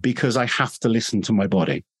 because I have to listen to my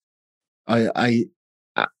body. I'm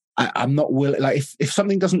not willing. Like if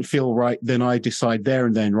something doesn't feel right, then I decide there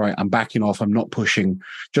and then, right, I'm backing off. I'm not pushing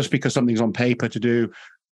just because something's on paper to do.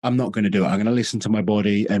 I'm not going to do it. I'm going to listen to my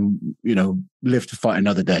body and live to fight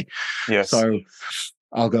another day. Yes. So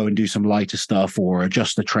I'll go and do some lighter stuff or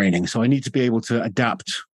adjust the training. So I need to be able to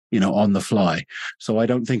adapt on the fly. So I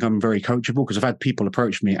don't think I'm very coachable, because I've had people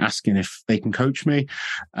approach me asking if they can coach me.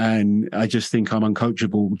 And I just think I'm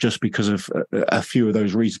uncoachable just because of a few of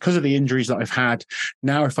those reasons, because of the injuries that I've had.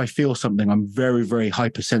 Now, if I feel something, I'm very, very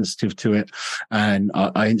hypersensitive to it, and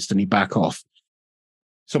I instantly back off.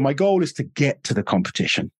 So my goal is to get to the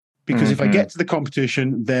competition, because if I get to the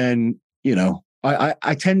competition, then,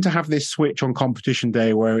 I tend to have this switch on competition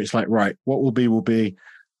day where it's like, right, what will be,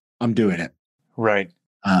 I'm doing it. Right.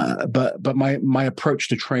 But my approach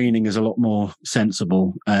to training is a lot more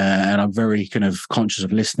sensible, and I'm very kind of conscious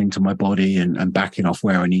of listening to my body and backing off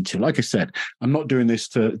where I need to. Like I said, I'm not doing this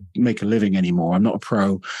to make a living anymore. I'm not a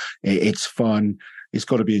pro. It's fun. It's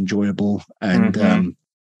got to be enjoyable, and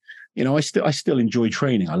I still enjoy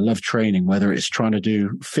training. I love training, whether it's trying to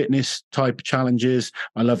do fitness type challenges.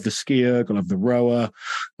 I love the ski erg. I love the rower.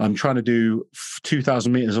 I'm trying to do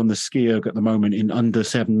 2,000 meters on the ski erg at the moment in under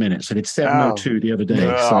 7 minutes. I did 7:02 the other day.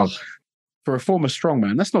 So for a former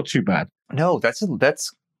strongman, that's not too bad. No, that's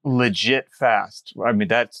legit fast. I mean,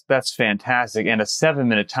 that's fantastic. And a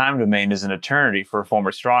 7-minute time domain is an eternity for a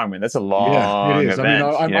former strongman. That's a Yeah, it long is. I mean,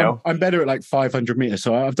 event, you know? I'm better at like 500 meters,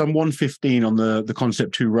 so I've done 1:15 on the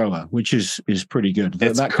Concept 2 rower, which is pretty good.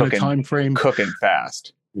 It's That kind of time frame, cooking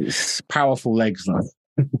fast. it's powerful legs though.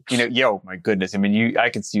 You know, yo, my goodness. I mean, I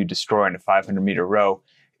can see you destroying a 500-meter row.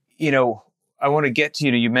 You know, I want to get to,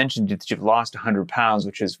 you mentioned that you've lost 100 pounds,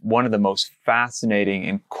 which is one of the most fascinating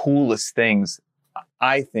and coolest things,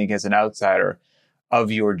 I think, as an outsider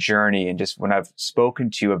of your journey. And just when I've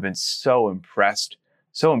spoken to you, I've been so impressed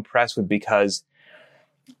with, because,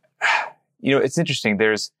 it's interesting.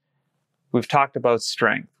 We've talked about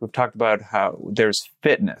strength. We've talked about how there's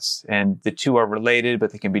fitness, and the two are related,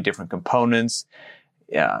 but they can be different components.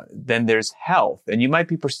 Then there's health, and you might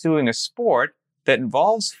be pursuing a sport that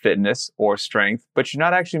involves fitness or strength, but you're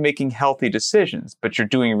not actually making healthy decisions, but you're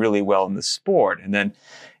doing really well in the sport. And then,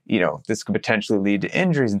 this could potentially lead to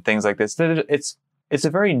injuries and things like this. It's a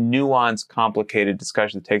very nuanced, complicated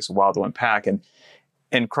discussion that takes a while to unpack. And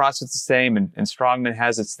CrossFit's the same, and Strongman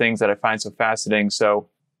has its things that I find so fascinating. So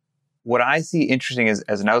what I see interesting as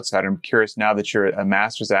an outsider, I'm curious, now that you're a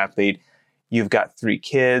master's athlete, you've got 3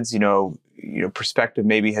 kids, perspective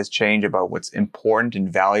maybe has changed about what's important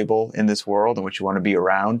and valuable in this world and what you want to be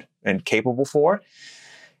around and capable for.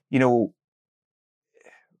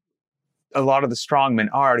 A lot of the strongmen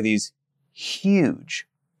are these huge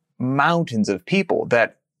mountains of people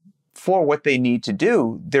that, for what they need to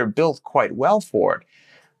do, they're built quite well for it.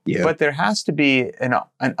 Yeah. But there has to be an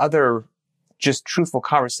other just truthful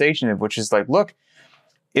conversation, of which is like, look,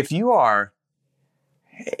 if you are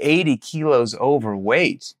 80 kilos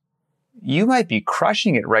overweight, you might be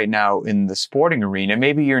crushing it right now in the sporting arena.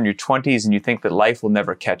 Maybe you're in your 20s and you think that life will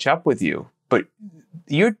never catch up with you, but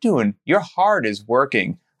your heart is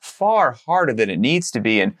working far harder than it needs to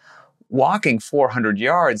be. And walking 400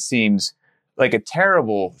 yards seems like a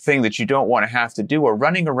terrible thing that you don't want to have to do, or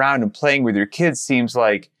running around and playing with your kids seems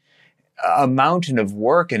like a mountain of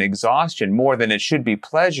work and exhaustion more than it should be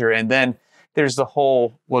pleasure. And then there's the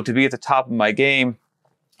whole, well, to be at the top of my game,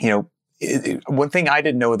 one thing I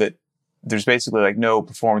didn't know, that there's basically like no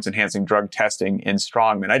performance enhancing drug testing in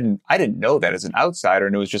strongman. I didn't know that as an outsider.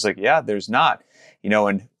 And it was just like, yeah, there's not,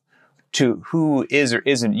 and to who is or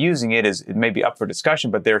isn't using it may be up for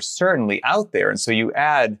discussion, but they're certainly out there. And so you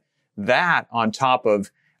add that on top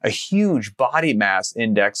of a huge body mass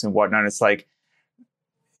index and whatnot. It's like,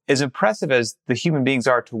 as impressive as the human beings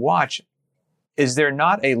are to watch, is there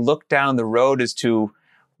not a look down the road as to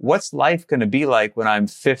what's life going to be like when I'm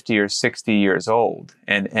 50 or 60 years old?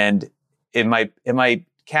 And am I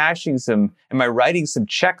writing some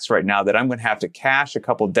checks right now that I'm going to have to cash a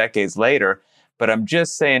couple decades later? But I'm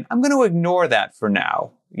just saying, I'm going to ignore that for now.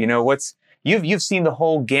 You've seen the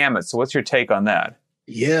whole gamut. So what's your take on that?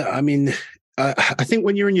 Yeah, I mean, I think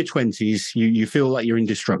when you're in your 20s, you feel like you're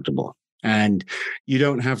indestructible and you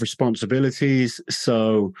don't have responsibilities.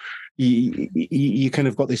 So you kind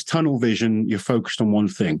of got this tunnel vision. You're focused on one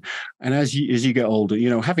thing. And as you get older,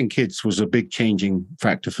 having kids was a big changing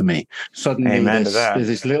factor for me. Suddenly there's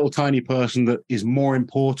this little tiny person that is more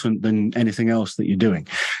important than anything else that you're doing.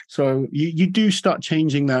 So you do start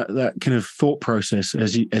changing that kind of thought process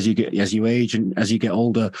as you age and as you get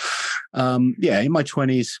older. In my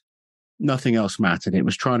 20s, nothing else mattered. It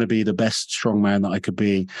was trying to be the best strongman that I could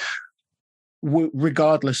be,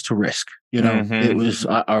 regardless to risk. It was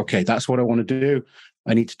okay, that's what I want to do.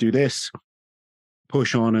 I need to do this,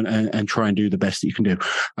 push on and try and do the best that you can do.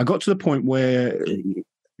 I got to the point where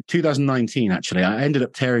 2019, actually, I ended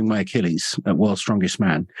up tearing my Achilles at World's Strongest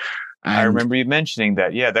Man. And I remember you mentioning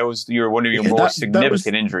that. Yeah, that was one of your more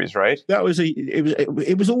significant injuries, right?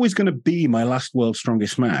 It was always going to be my last World's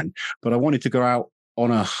Strongest Man, but I wanted to go out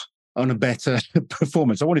on a better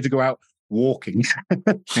performance. I wanted to go out walking,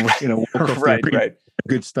 right. A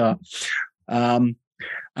good start. And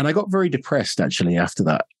I got very depressed actually after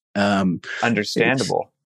that.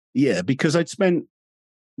 Understandable. Because I'd spent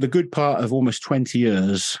the good part of almost 20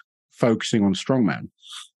 years focusing on strongman.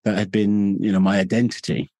 That had been, my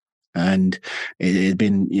identity. And it had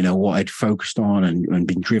been, what I'd focused on and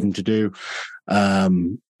been driven to do.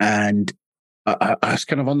 And I was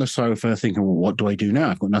kind of on the sofa thinking, well, what do I do now?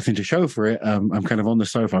 I've got nothing to show for it. I'm kind of on the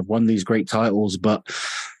sofa. I've won these great titles, but,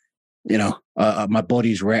 my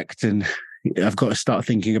body's wrecked and I've got to start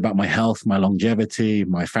thinking about my health, my longevity,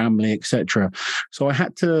 my family, etc. So I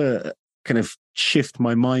had to kind of shift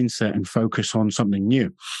my mindset and focus on something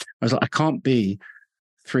new. I was like, I can't be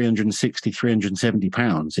 360, 370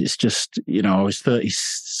 pounds. It's just, I was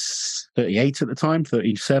 38 at the time,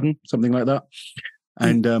 37, something like that.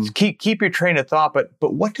 And keep your train of thought. But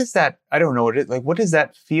what does that? I don't know what it like. What does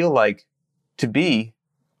that feel like to be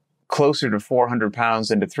closer to 400 pounds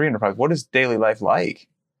than to 300 pounds? What is daily life like?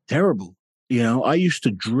 Terrible. I used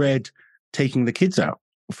to dread taking the kids out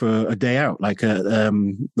for a day out, like a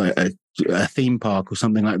theme park or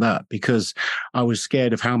something like that, because I was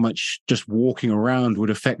scared of how much just walking around would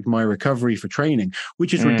affect my recovery for training,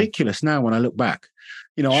 which is ridiculous now when I look back.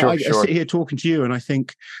 I sit here talking to you and I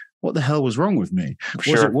think, what the hell was wrong with me?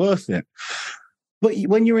 Was it worth it? But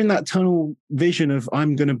when you're in that tunnel vision of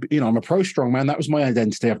I'm a pro strongman, that was my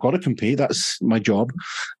identity. I've got to compete. That's my job.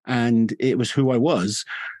 And it was who I was.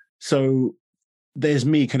 So there's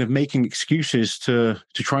me kind of making excuses to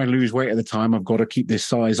try and lose weight at the time. I've got to keep this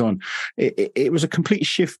size on. It was a complete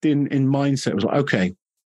shift in mindset. It was like, okay,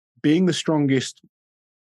 being the strongest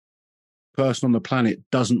person on the planet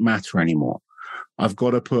doesn't matter anymore. I've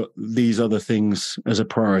got to put these other things as a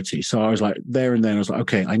priority. So I was like, there and then I was like,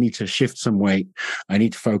 okay, I need to shift some weight. I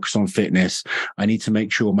need to focus on fitness. I need to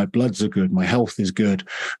make sure my bloods are good. My health is good,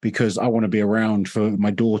 because I want to be around for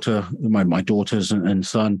my daughter, my daughters and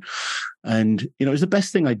son. And, it was the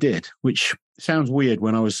best thing I did, which sounds weird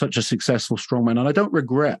when I was such a successful strongman. And I don't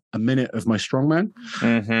regret a minute of my strongman,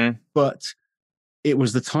 but it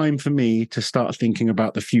was the time for me to start thinking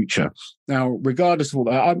about the future. Now, regardless of all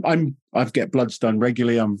that, I get bloods done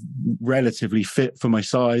regularly. I'm relatively fit for my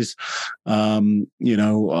size. I'm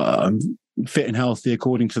fit and healthy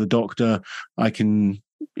according to the doctor. I can,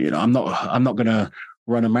 I'm not going to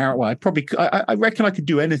run a marathon. I reckon I could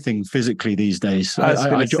do anything physically these days.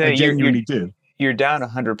 I genuinely do. You're down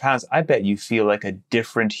 100 pounds. I bet you feel like a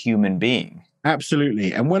different human being.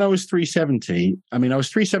 Absolutely. And when I was 370, I was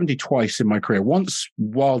 370 twice in my career. Once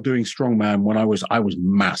while doing strongman, when I was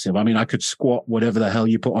massive. I could squat whatever the hell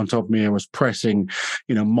you put on top of me. I was pressing,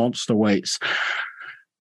 monster weights.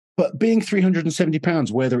 But being 370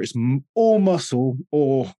 pounds, whether it's all muscle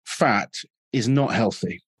or fat, is not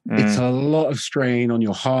healthy. It's a lot of strain on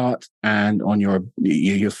your heart and on your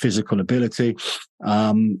physical ability.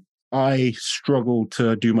 I struggled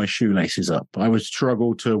to do my shoelaces up. I would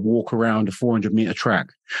struggle to walk around a 400-meter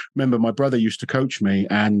track. Remember, my brother used to coach me,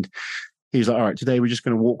 and he was like, all right, today we're just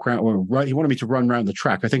going to walk around. Well, he wanted me to run around the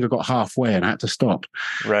track. I think I got halfway and I had to stop.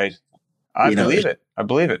 Right. I believe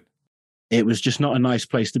it. It was just not a nice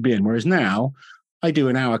place to be in. Whereas now, I do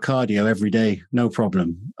an hour cardio every day, no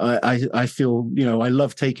problem. I feel, I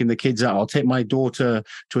love taking the kids out. I'll take my daughter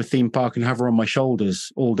to a theme park and have her on my shoulders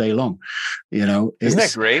all day long. Isn't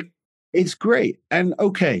that great? It's great. And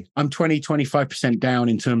okay, I'm 25% down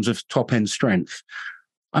in terms of top end strength.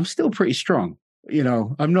 I'm still pretty strong.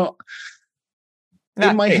 I'm not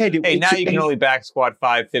in my head. Now you can only back squat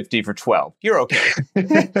 550 for 12. You're okay.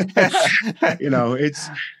 It's,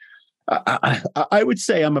 I would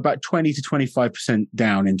say I'm about 20 to 25%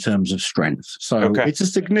 down in terms of strength. So It's a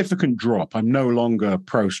significant drop. I'm no longer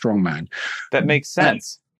pro strongman. That makes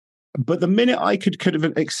sense. But the minute I could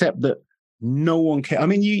have accept that no one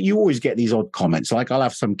cares. You always get these odd comments. Like I'll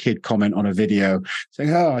have some kid comment on a video saying,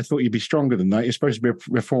 "Oh, I thought you'd be stronger than that. You're supposed to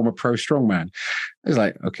be a former pro strongman." It's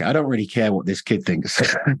like, okay, I don't really care what this kid thinks.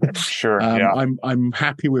 Sure. I'm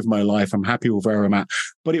happy with my life. I'm happy with where I'm at.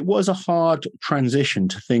 But it was a hard transition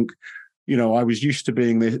to think, I was used to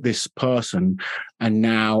being this person, and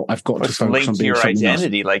now I've got to focus on being your something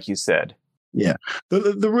identity, else. like you said. Yeah.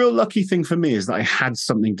 The real lucky thing for me is that I had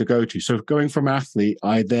something to go to. So going from athlete,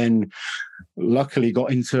 I then luckily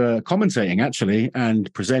got into commentating actually,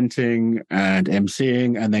 and presenting and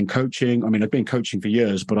emceeing and then coaching. I've been coaching for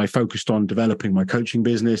years, but I focused on developing my coaching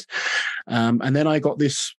business. And then I got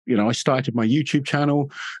this, I started my YouTube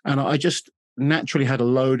channel, and I just naturally had a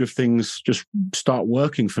load of things just start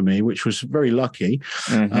working for me, which was very lucky.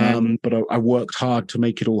 But I worked hard to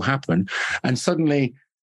make it all happen. And suddenly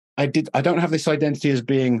I don't have this identity as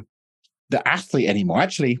being the athlete anymore.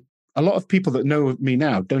 Actually, a lot of people that know me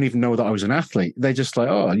now don't even know that I was an athlete. They're just like,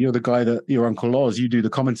 oh, you're the guy that your Uncle Oz, you do the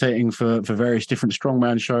commentating for various different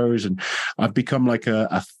strongman shows. And I've become like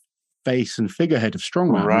a face and figurehead of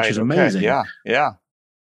strongman, which is amazing. Yeah.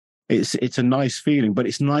 It's a nice feeling, but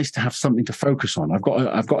it's nice to have something to focus on. I've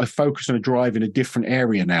got to focus and a drive in a different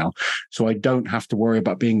area now, so I don't have to worry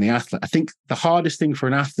about being the athlete. I think the hardest thing for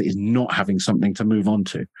an athlete is not having something to move on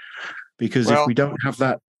to, because if we don't have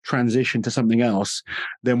that transition to something else,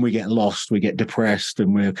 then we get lost, we get depressed,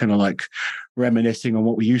 and we're kind of like reminiscing on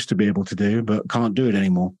what we used to be able to do, but can't do it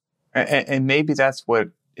anymore. And maybe that's what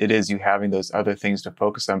it is, you having those other things to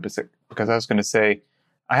focus on. Because I was going to say,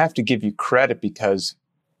 I have to give you credit because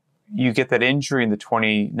you get that injury in the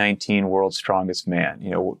 2019 World's Strongest Man.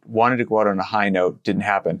 Wanted to go out on a high note, didn't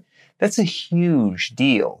happen. That's a huge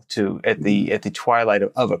deal at the twilight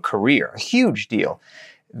of a career, a huge deal.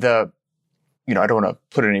 I don't want to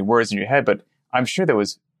put any words in your head, but I'm sure that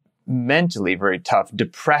was mentally very tough,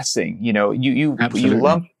 depressing. You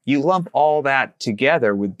lump all that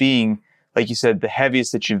together with being, like you said, the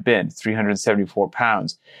heaviest that you've been, 374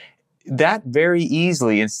 pounds. That very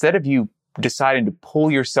easily, instead of you deciding to pull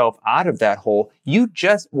yourself out of that hole,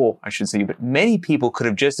 I shouldn't say you, but many people could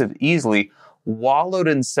have just as easily wallowed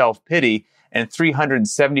in self-pity, and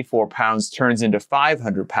 374 pounds turns into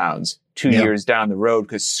 500 pounds 2 years down the road,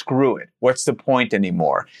 because screw it. What's the point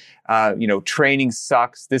anymore? Training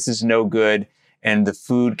sucks. This is no good. And the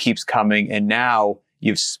food keeps coming. And now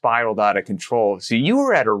you've spiraled out of control. So you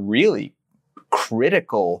were at a really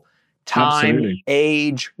critical time, Absolutely.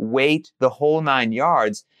 age, weight, the whole 9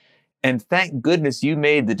 yards. And thank goodness you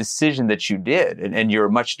made the decision that you did. And you're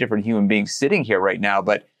a much different human being sitting here right now.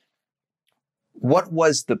 But what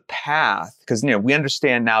was the path? Because, we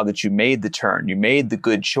understand now that you made the turn, you made the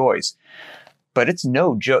good choice, but it's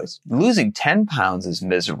no joke. Losing 10 pounds is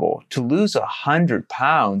miserable. To lose 100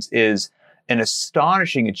 pounds is an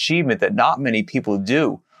astonishing achievement that not many people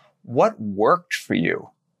do. What worked for you?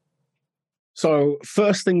 So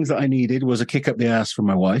first things that I needed was a kick up the ass from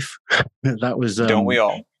my wife. That was, don't we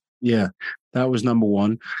all? Yeah, that was number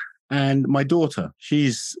one. And my daughter,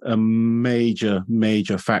 she's a major,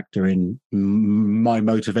 major factor in my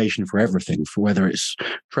motivation for everything, for whether it's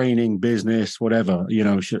training, business, whatever.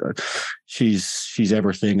 She's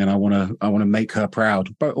everything, and I want to make her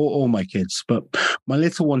proud. But all my kids, but my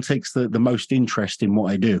little one takes the most interest in what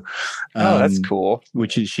I do. That's cool.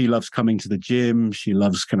 Which is, she loves coming to the gym. She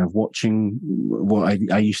loves kind of watching what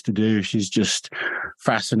I used to do. She's just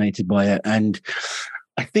fascinated by it, and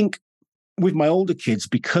I think with my older kids,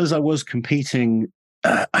 because I was competing,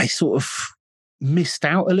 I sort of missed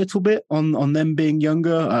out a little bit on them being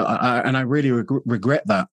younger. And I really regret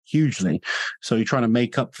that hugely. So you're trying to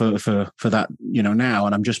make up for that, now.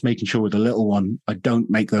 And I'm just making sure with the little one, I don't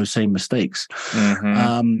make those same mistakes.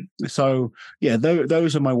 Mm-hmm. So yeah,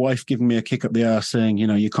 those are my wife giving me a kick up the ass saying,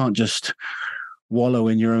 you can't just wallow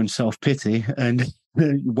in your own self-pity and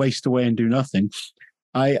waste away and do nothing.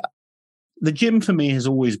 The gym for me has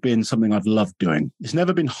always been something I've loved doing. It's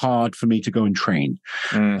never been hard for me to go and train.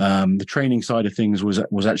 The training side of things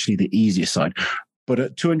was actually the easiest side. But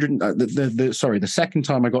at 200, the second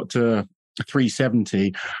time I got to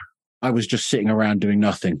 370, I was just sitting around doing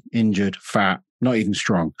nothing, injured, fat, not even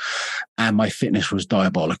strong. And my fitness was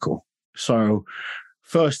diabolical. So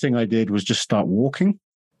first thing I did was just start walking.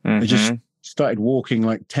 Mm-hmm. I just started walking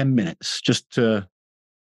like 10 minutes just to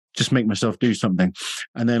make myself do something.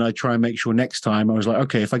 And then I try and make sure next time I was like,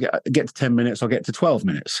 okay, if I get to 10 minutes, I'll get to 12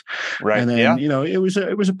 minutes. Right. And then, it was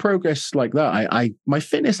a progress like that. My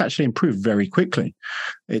fitness actually improved very quickly.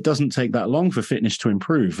 It doesn't take that long for fitness to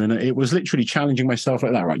improve. And it was literally challenging myself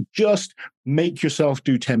like that, right? Just make yourself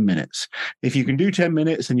do 10 minutes. If you can do 10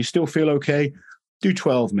 minutes and you still feel okay, do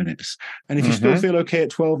 12 minutes. And if you still feel okay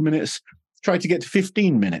at 12 minutes, try to get to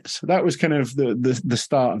 15 minutes. That was kind of the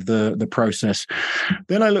start of the process.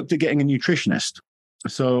 Then I looked at getting a nutritionist.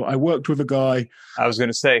 So I worked with a guy. I was going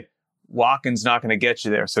to say, walking's not going to get you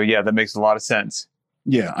there. So yeah, that makes a lot of sense.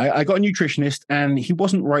 Yeah, I got a nutritionist, and he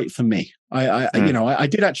wasn't right for me. I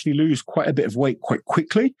did actually lose quite a bit of weight quite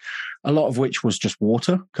quickly, a lot of which was just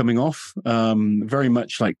water coming off. Very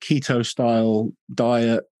much like keto style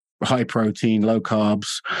diet, high protein, low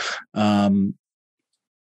carbs.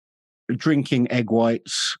 Drinking egg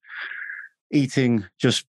whites, eating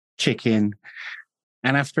just chicken.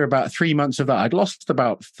 And after about 3 months of that, I'd lost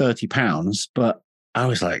about 30 pounds, but I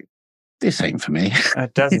was like, this ain't for me.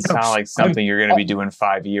 It doesn't sound like something you're going to be doing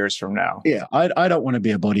 5 years from now. Yeah, I don't want to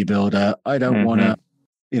be a bodybuilder. I don't want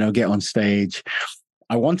to, get on stage.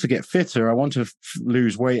 I want to get fitter. I want to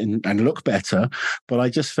lose weight and look better, but I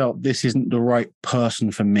just felt this isn't the right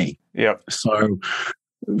person for me. Yep. So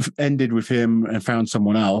ended with him and found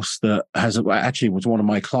someone else that actually was one of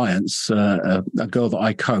my clients, a girl that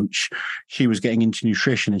I coach. She was getting into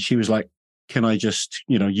nutrition, and she was like, can I just,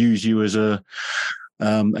 use you as a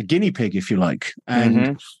guinea pig, if you like?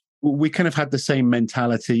 And we kind of had the same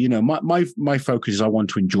mentality. My focus is I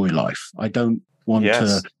want to enjoy life. I don't want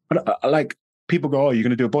to, but like people go, oh, you're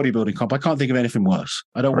going to do a bodybuilding comp. I can't think of anything worse.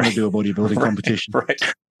 I don't want to do a bodybuilding competition. Right.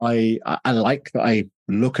 I like that I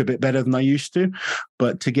look a bit better than I used to,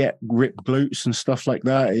 but to get ripped glutes and stuff like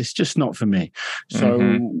that, it's just not for me.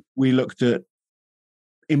 So we looked at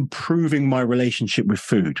improving my relationship with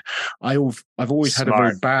food. I've always had a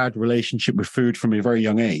very bad relationship with food from a very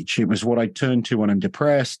young age. It was what I turned to when I'm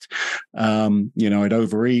depressed. I'd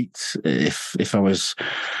overeat if I was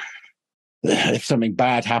if something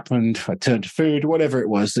bad happened, I turned to food, whatever it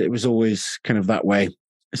was always kind of that way.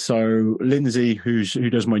 So Lindsay, who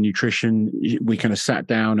does my nutrition, we kind of sat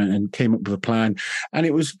down and came up with a plan, and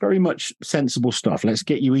it was very much sensible stuff. Let's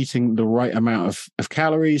get you eating the right amount of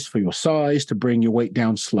calories for your size to bring your weight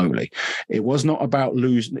down slowly. It was not about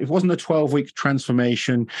losing. It wasn't a 12-week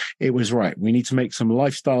transformation. It was right. We need to make some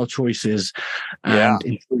lifestyle choices and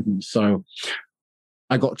improvements. So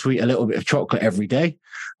I got to eat a little bit of chocolate every day.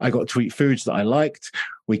 I got to eat foods that I liked.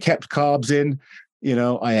 We kept carbs in.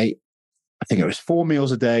 I ate, I think it was 4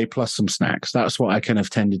 meals a day plus some snacks. That's what I kind of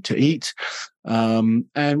tended to eat. And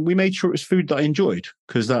we made sure it was food that I enjoyed,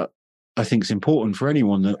 because that, I think, is important for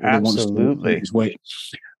anyone that wants to lose weight.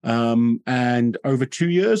 And over 2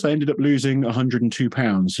 years, I ended up losing 102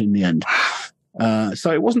 pounds in the end.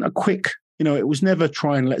 So it wasn't a quick, it was never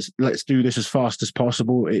try and let's do this as fast as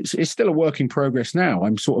possible. It's still a work in progress now.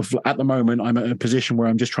 I'm sort of, at the moment, I'm at a position where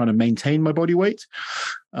I'm just trying to maintain my body weight.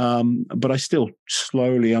 But I still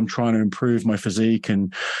slowly, I'm trying to improve my physique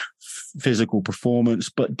and physical performance,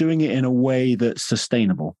 but doing it in a way that's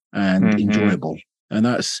sustainable and enjoyable. And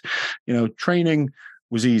that's, training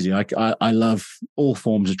was easy. I love all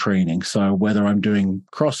forms of training. So whether I'm doing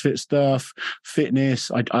CrossFit stuff, fitness,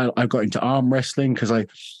 I got into arm wrestling because I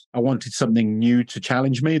wanted something new to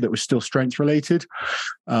challenge me that was still strength related.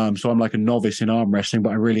 So I'm like a novice in arm wrestling, but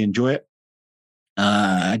I really enjoy it.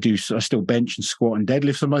 I still bench and squat and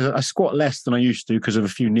deadlift sometimes. I squat less than I used to because of a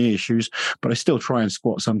few knee issues, but I still try and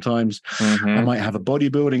squat sometimes. I might have a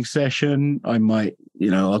bodybuilding session. I might,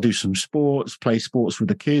 I'll do some sports, play sports with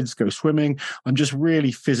the kids, go swimming. I'm just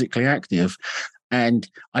really physically active. And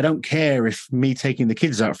I don't care if me taking the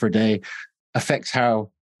kids out for a day affects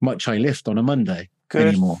how much I lift on a Monday. Good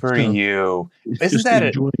anymore. for you. Isn't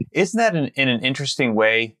that in an interesting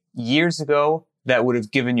way? Years ago, that would have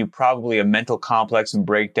given you probably a mental complex and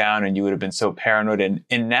breakdown, and you would have been so paranoid.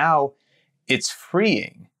 And now it's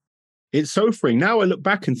freeing. It's so freeing. Now I look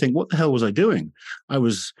back and think, what the hell was I doing? I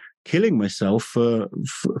was killing myself for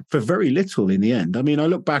very little in the end. I mean, I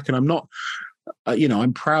look back and I'm not,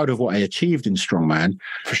 I'm proud of what I achieved in strongman.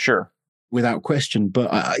 For sure. Without question.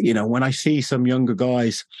 But, when I see some younger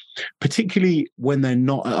guys, particularly when they're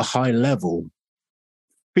not at a high level,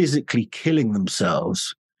 physically killing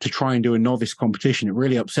themselves to try and do a novice competition, it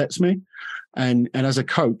really upsets me. And as a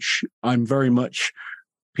coach, I'm very much,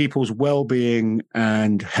 people's well-being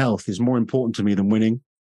and health is more important to me than winning.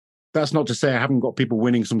 That's not to say I haven't got people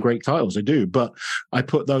winning some great titles. I do, but I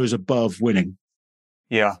put those above winning.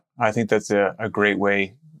 Yeah, I think that's a great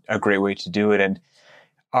way to do it. And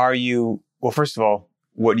well, first of all,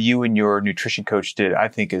 what you and your nutrition coach did, I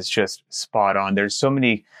think, is just spot on. There's so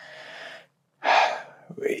many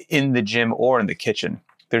in the gym or in the kitchen.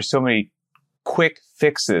 There's so many quick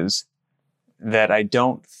fixes that I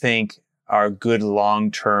don't think are good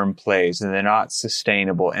long-term plays, and they're not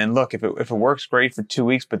sustainable. And look, if it works great for 2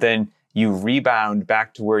 weeks, but then you rebound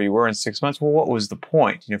back to where you were in 6 months, well, what was the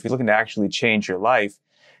point? If you're looking to actually change your life,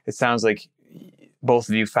 it sounds like both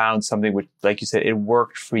of you found something which, like you said, it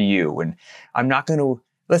worked for you. And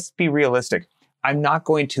let's be realistic. I'm not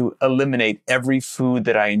going to eliminate every food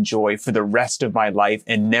that I enjoy for the rest of my life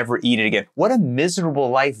and never eat it again. What a miserable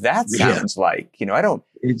life that sounds like. I don't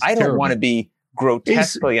want to be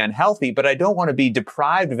grotesquely unhealthy, but I don't want to be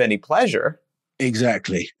deprived of any pleasure.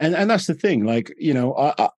 Exactly. And that's the thing. Like,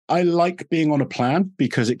 I like being on a plan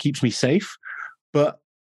because it keeps me safe. But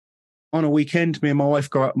on a weekend, me and my wife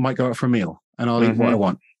might go out for a meal, and I'll eat what I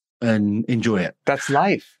want and enjoy it. That's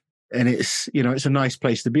life. And it's, it's a nice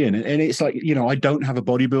place to be in. And it's like, I don't have a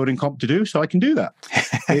bodybuilding comp to do, so I can do that.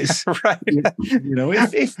 It's right.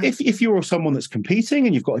 If you're someone that's competing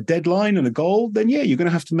and you've got a deadline and a goal, then yeah, you're going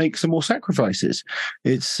to have to make some more sacrifices.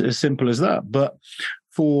 It's as simple as that. But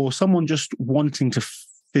for someone just wanting to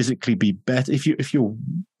physically be better, if you're,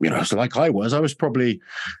 like I was probably,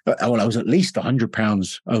 I was at least 100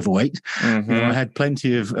 pounds overweight. I had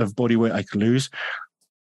plenty of body weight I could lose.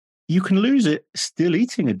 You can lose it still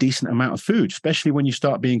eating a decent amount of food, especially when you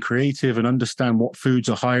start being creative and understand what foods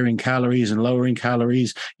are higher in calories and lower in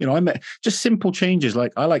calories. I met just simple changes.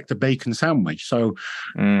 Like I like the bacon sandwich. So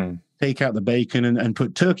take out the bacon and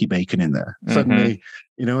put turkey bacon in there. Suddenly,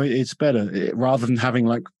 it's better. Rather than having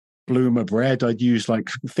like bloomer bread, I'd use like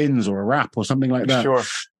thins or a wrap or something like that. Sure.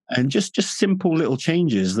 And just simple little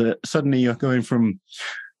changes that suddenly you're going from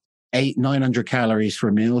 900 calories for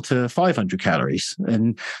a meal to 500 calories,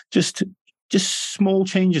 and just small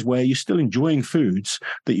changes where you're still enjoying foods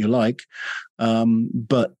that you like,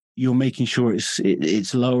 but you're making sure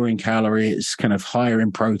it's lower in calorie, it's kind of higher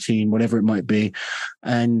in protein, whatever it might be,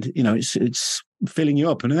 and it's filling you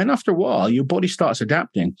up. And then after a while, your body starts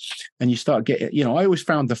adapting and you start getting, I always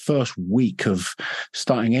found the first week of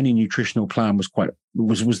starting any nutritional plan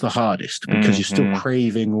was the hardest because you're still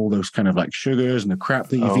craving all those kind of like sugars and the crap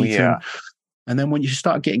that you've eaten. Yeah. And then when you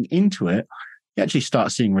start getting into it, you actually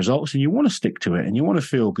start seeing results and you want to stick to it and you want to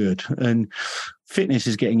feel good. And fitness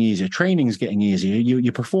is getting easier. Training is getting easier.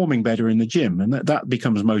 You're performing better in the gym, and that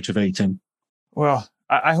becomes motivating. Well,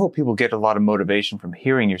 I hope people get a lot of motivation from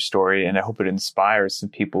hearing your story, and I hope it inspires some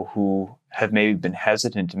people who have maybe been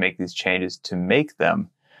hesitant to make these changes to make them.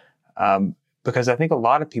 Because I think a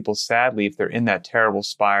lot of people, sadly, if they're in that terrible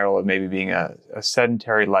spiral of maybe being a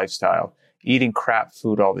sedentary lifestyle, eating crap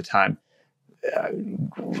food all the time,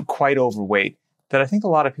 quite overweight, that I think a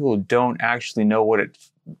lot of people don't actually know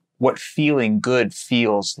what feeling good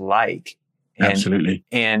feels like. Absolutely.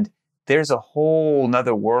 And there's a whole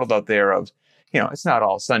nother world out there of, it's not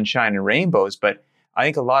all sunshine and rainbows, but I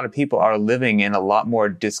think a lot of people are living in a lot more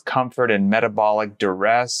discomfort and metabolic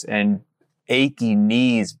duress and achy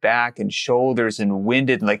knees, back and shoulders and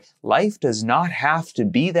winded. Like, life does not have to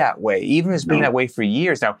be that way, even if it's been that way for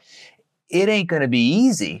years. Now, it ain't going to be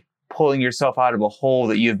easy pulling yourself out of a hole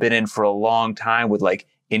that you've been in for a long time with like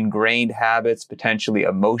ingrained habits, potentially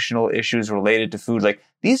emotional issues related to food. Like,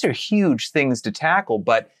 these are huge things to tackle,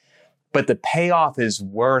 but the payoff is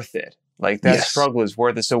worth it. Like, that struggle is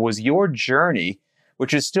worth it. So was your journey,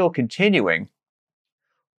 which is still continuing,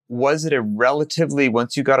 was it a relatively,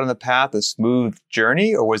 once you got on the path, a smooth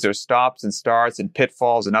journey, or was there stops and starts and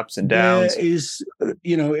pitfalls and ups and downs? There is,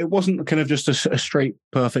 it wasn't kind of just a straight,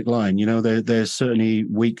 perfect line. There's certainly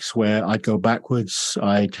weeks where I'd go backwards,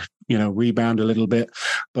 I'd, rebound a little bit,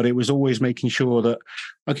 but it was always making sure that,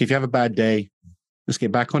 okay, if you have a bad day, let's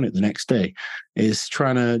get back on it the next day. Is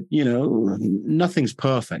trying to, nothing's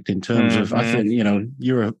perfect in terms of, I think,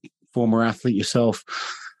 you're a former athlete yourself.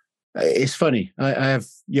 It's funny. I have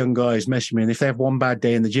young guys message me, and if they have one bad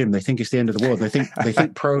day in the gym, they think it's the end of the world. They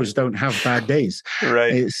think pros don't have bad days.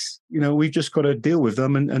 Right. It's, we've just got to deal with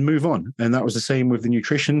them and move on. And that was the same with the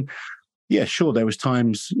nutrition. Yeah, sure. There was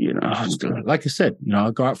times, like I said,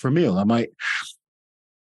 I'll go out for a meal. I might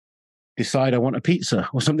decide I want a pizza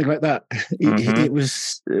or something like that. It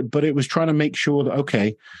was trying to make sure that,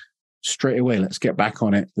 okay, straight away, let's get back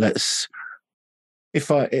on it. If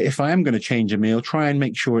I am going to change a meal, try and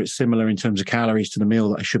make sure it's similar in terms of calories to the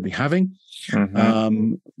meal that I should be having.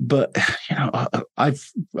 But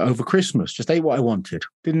I've over Christmas just ate what I wanted.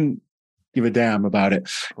 Didn't give a damn about it.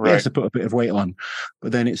 Right. Yes, I put a bit of weight on,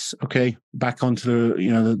 but then it's okay, back onto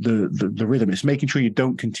the rhythm. It's making sure you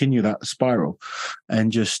don't continue that spiral, and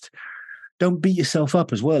just don't beat yourself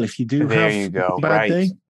up as well if you do have a bad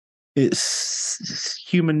day. It's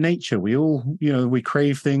human nature. We all, we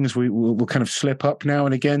crave things. We'll kind of slip up now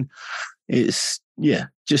and again. It's,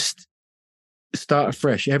 just start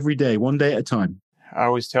afresh every day, one day at a time. I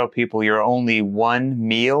always tell people you're only one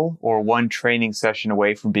meal or one training session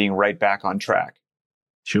away from being right back on track.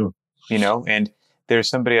 Sure. And there's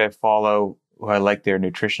somebody I follow who I like their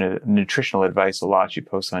nutritional advice a lot. She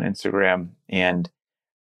posts on Instagram, and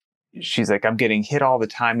she's like, I'm getting hit all the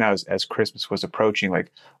time now as Christmas was approaching.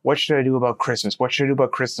 Like, what should I do about Christmas? What should I do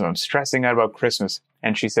about Christmas? I'm stressing out about Christmas.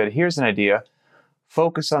 And she said, here's an idea.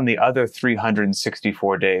 Focus on the other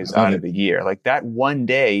 364 days out of the year. Like, that one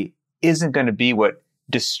day isn't going to be what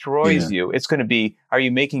destroys you. It's going to be, are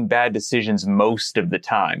you making bad decisions most of the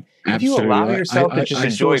time? Absolutely. If you allow yourself to just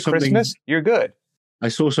enjoy Christmas, you're good. I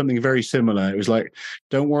saw something very similar. It was like,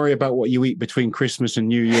 don't worry about what you eat between Christmas and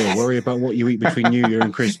New Year. Worry about what you eat between New Year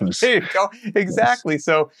and Christmas. There you go. Exactly. Yes.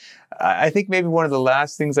 So I think maybe one of the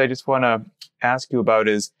last things I just want to ask you about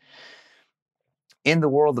is, in the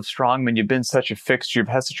world of strongman, you've been such a fixture. You've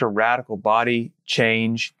had such a radical body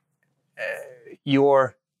change.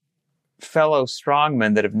 Your fellow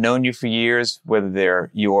strongmen that have known you for years, whether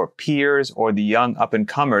they're your peers or the young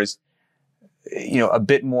up-and-comers, a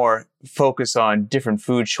bit more focus on different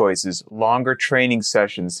food choices, longer training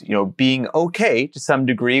sessions, being okay to some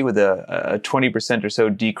degree with a 20% or so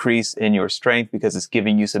decrease in your strength because it's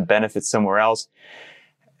giving you some benefits somewhere else.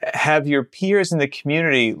 Have your peers in the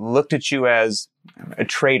community looked at you as, a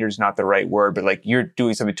traitor's not the right word, but like, you're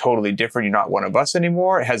doing something totally different, you're not one of us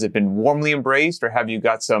anymore? Has it been warmly embraced, or have you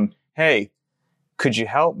got some, hey, could you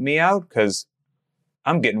help me out? Because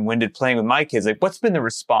I'm getting winded playing with my kids. Like, what's been the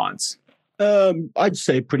response? I'd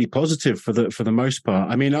say pretty positive for the most part.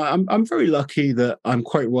 I mean, I'm very lucky that I'm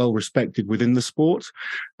quite well respected within the sport,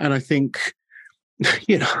 and I think,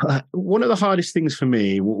 one of the hardest things for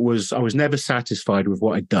me was I was never satisfied with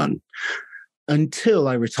what I'd done until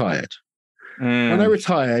I retired. When I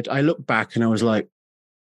retired, I looked back and I was like,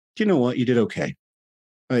 do you know what? You did okay.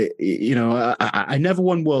 I never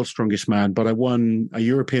won World's Strongest Man, but I won a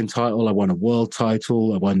European title. I won a world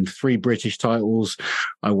title. I won 3 British titles.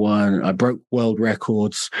 I broke world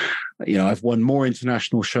records. I've won more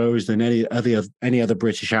international shows than any other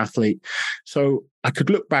British athlete. So I could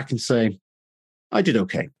look back and say, I did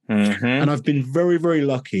okay. Mm-hmm. And I've been very, very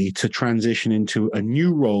lucky to transition into a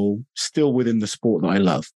new role still within the sport that I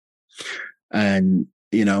love. And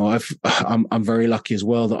I'm very lucky as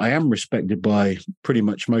well that I am respected by pretty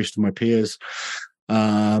much most of my peers.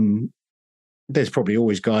 There's probably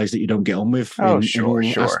always guys that you don't get on with in all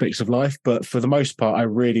aspects of life, but for the most part, I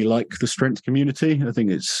really like the strength community. I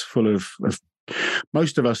think it's full of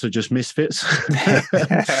most of us are just misfits,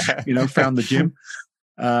 found the gym.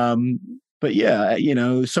 But yeah,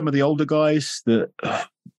 some of the older guys that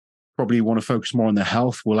probably want to focus more on their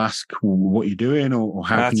health will ask, well, what you're doing, or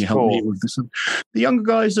how can you help me with this? The younger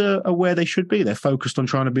guys are where they should be. They're focused on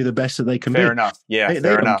trying to be the best that they can be. Fair enough. Yeah,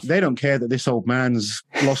 fair enough. They don't care that this old man's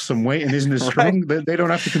lost some weight and isn't as strong. Right. They don't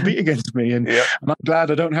have to compete against me. And I'm glad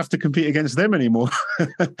I don't have to compete against them anymore.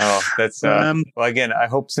 Oh, that's, well, again, I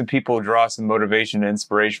hope some people draw some motivation and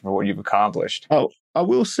inspiration for what you've accomplished. Oh, I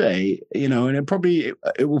will say, and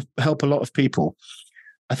it will help a lot of people.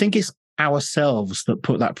 I think it's ourselves that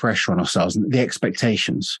put that pressure on ourselves, the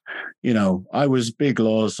expectations. I was Big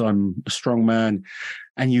Loz, I'm a strong man,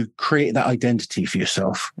 and you create that identity for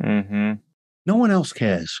yourself. Mm-hmm. No one else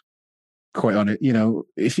cares. Quite honest,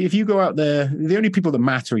 if you go out there, the only people that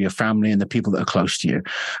matter are your family and the people that are close to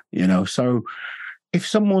you. So if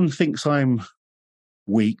someone thinks I'm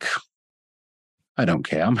weak, I don't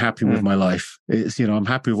care. I'm happy with my life. It's, I'm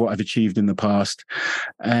happy with what I've achieved in the past.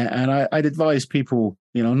 And I'd advise people,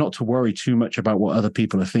 not to worry too much about what other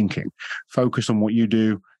people are thinking. Focus on what you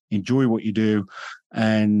do, enjoy what you do.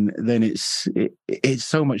 And then it's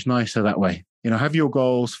so much nicer that way. Have your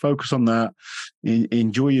goals, focus on that,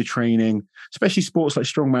 enjoy your training, especially sports like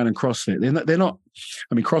strongman and CrossFit. They're not,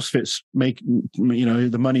 CrossFit's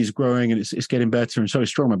the money's growing and it's getting better, and so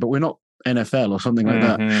is strongman, but we're not NFL or something like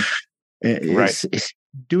that. It's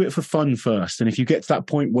do it for fun first. And if you get to that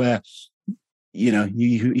point where,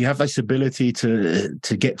 you have this ability to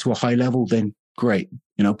get to a high level, then great,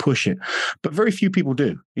 push it. But very few people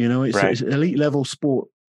do. It's elite level sport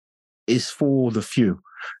is for the few.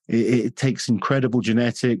 It takes incredible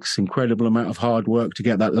genetics, incredible amount of hard work to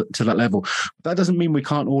get that to that level. That doesn't mean we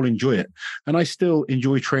can't all enjoy it. And I still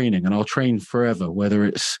enjoy training, and I'll train forever, whether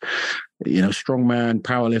it's, strongman,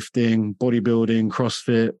 powerlifting, bodybuilding,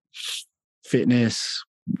 CrossFit, fitness,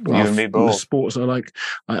 the sports are like,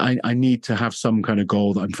 I need to have some kind of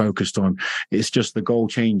goal that I'm focused on. It's just the goal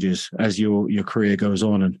changes as your career goes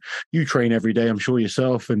on, and you train every day, I'm sure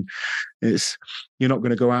yourself, and you're not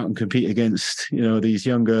going to go out and compete against these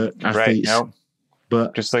younger athletes. Right. No.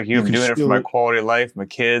 But just like I'm doing it for my quality of life, my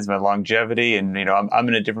kids, my longevity, and I'm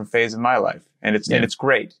in a different phase of my life, and it's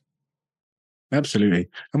great. Absolutely.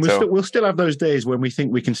 And we'll still have those days when we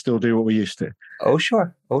think we can still do what we used to. Oh,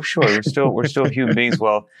 sure. We're still human beings.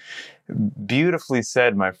 Well, beautifully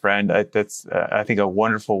said, my friend. That's I think a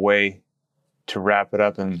wonderful way to wrap it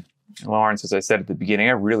up. And Lawrence, as I said at the beginning,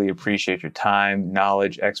 I really appreciate your time,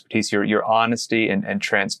 knowledge, expertise, your honesty and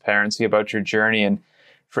transparency about your journey. And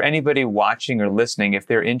for anybody watching or listening, if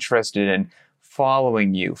they're interested in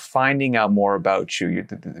following you, finding out more about you,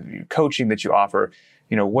 your coaching that you offer,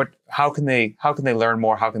 how can they learn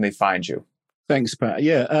more? How can they find you? Thanks, Pat.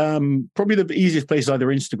 Yeah. Probably the easiest place is either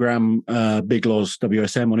Instagram, Big Loz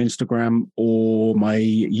WSM on Instagram, or my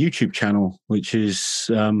YouTube channel, which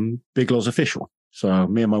is Big Loz Official. So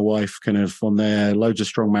me and my wife kind of on there, loads of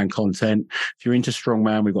strongman content. If you're into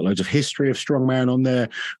strongman, we've got loads of history of strongman on there.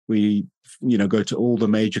 We, go to all the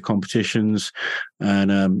major competitions,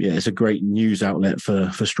 and it's a great news outlet for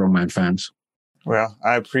strongman fans. Well,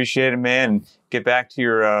 I appreciate it, man. Get back to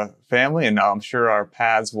your family, and I'm sure our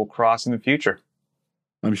paths will cross in the future.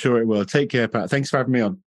 I'm sure it will. Take care, Pat. Thanks for having me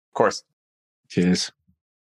on. Of course. Cheers.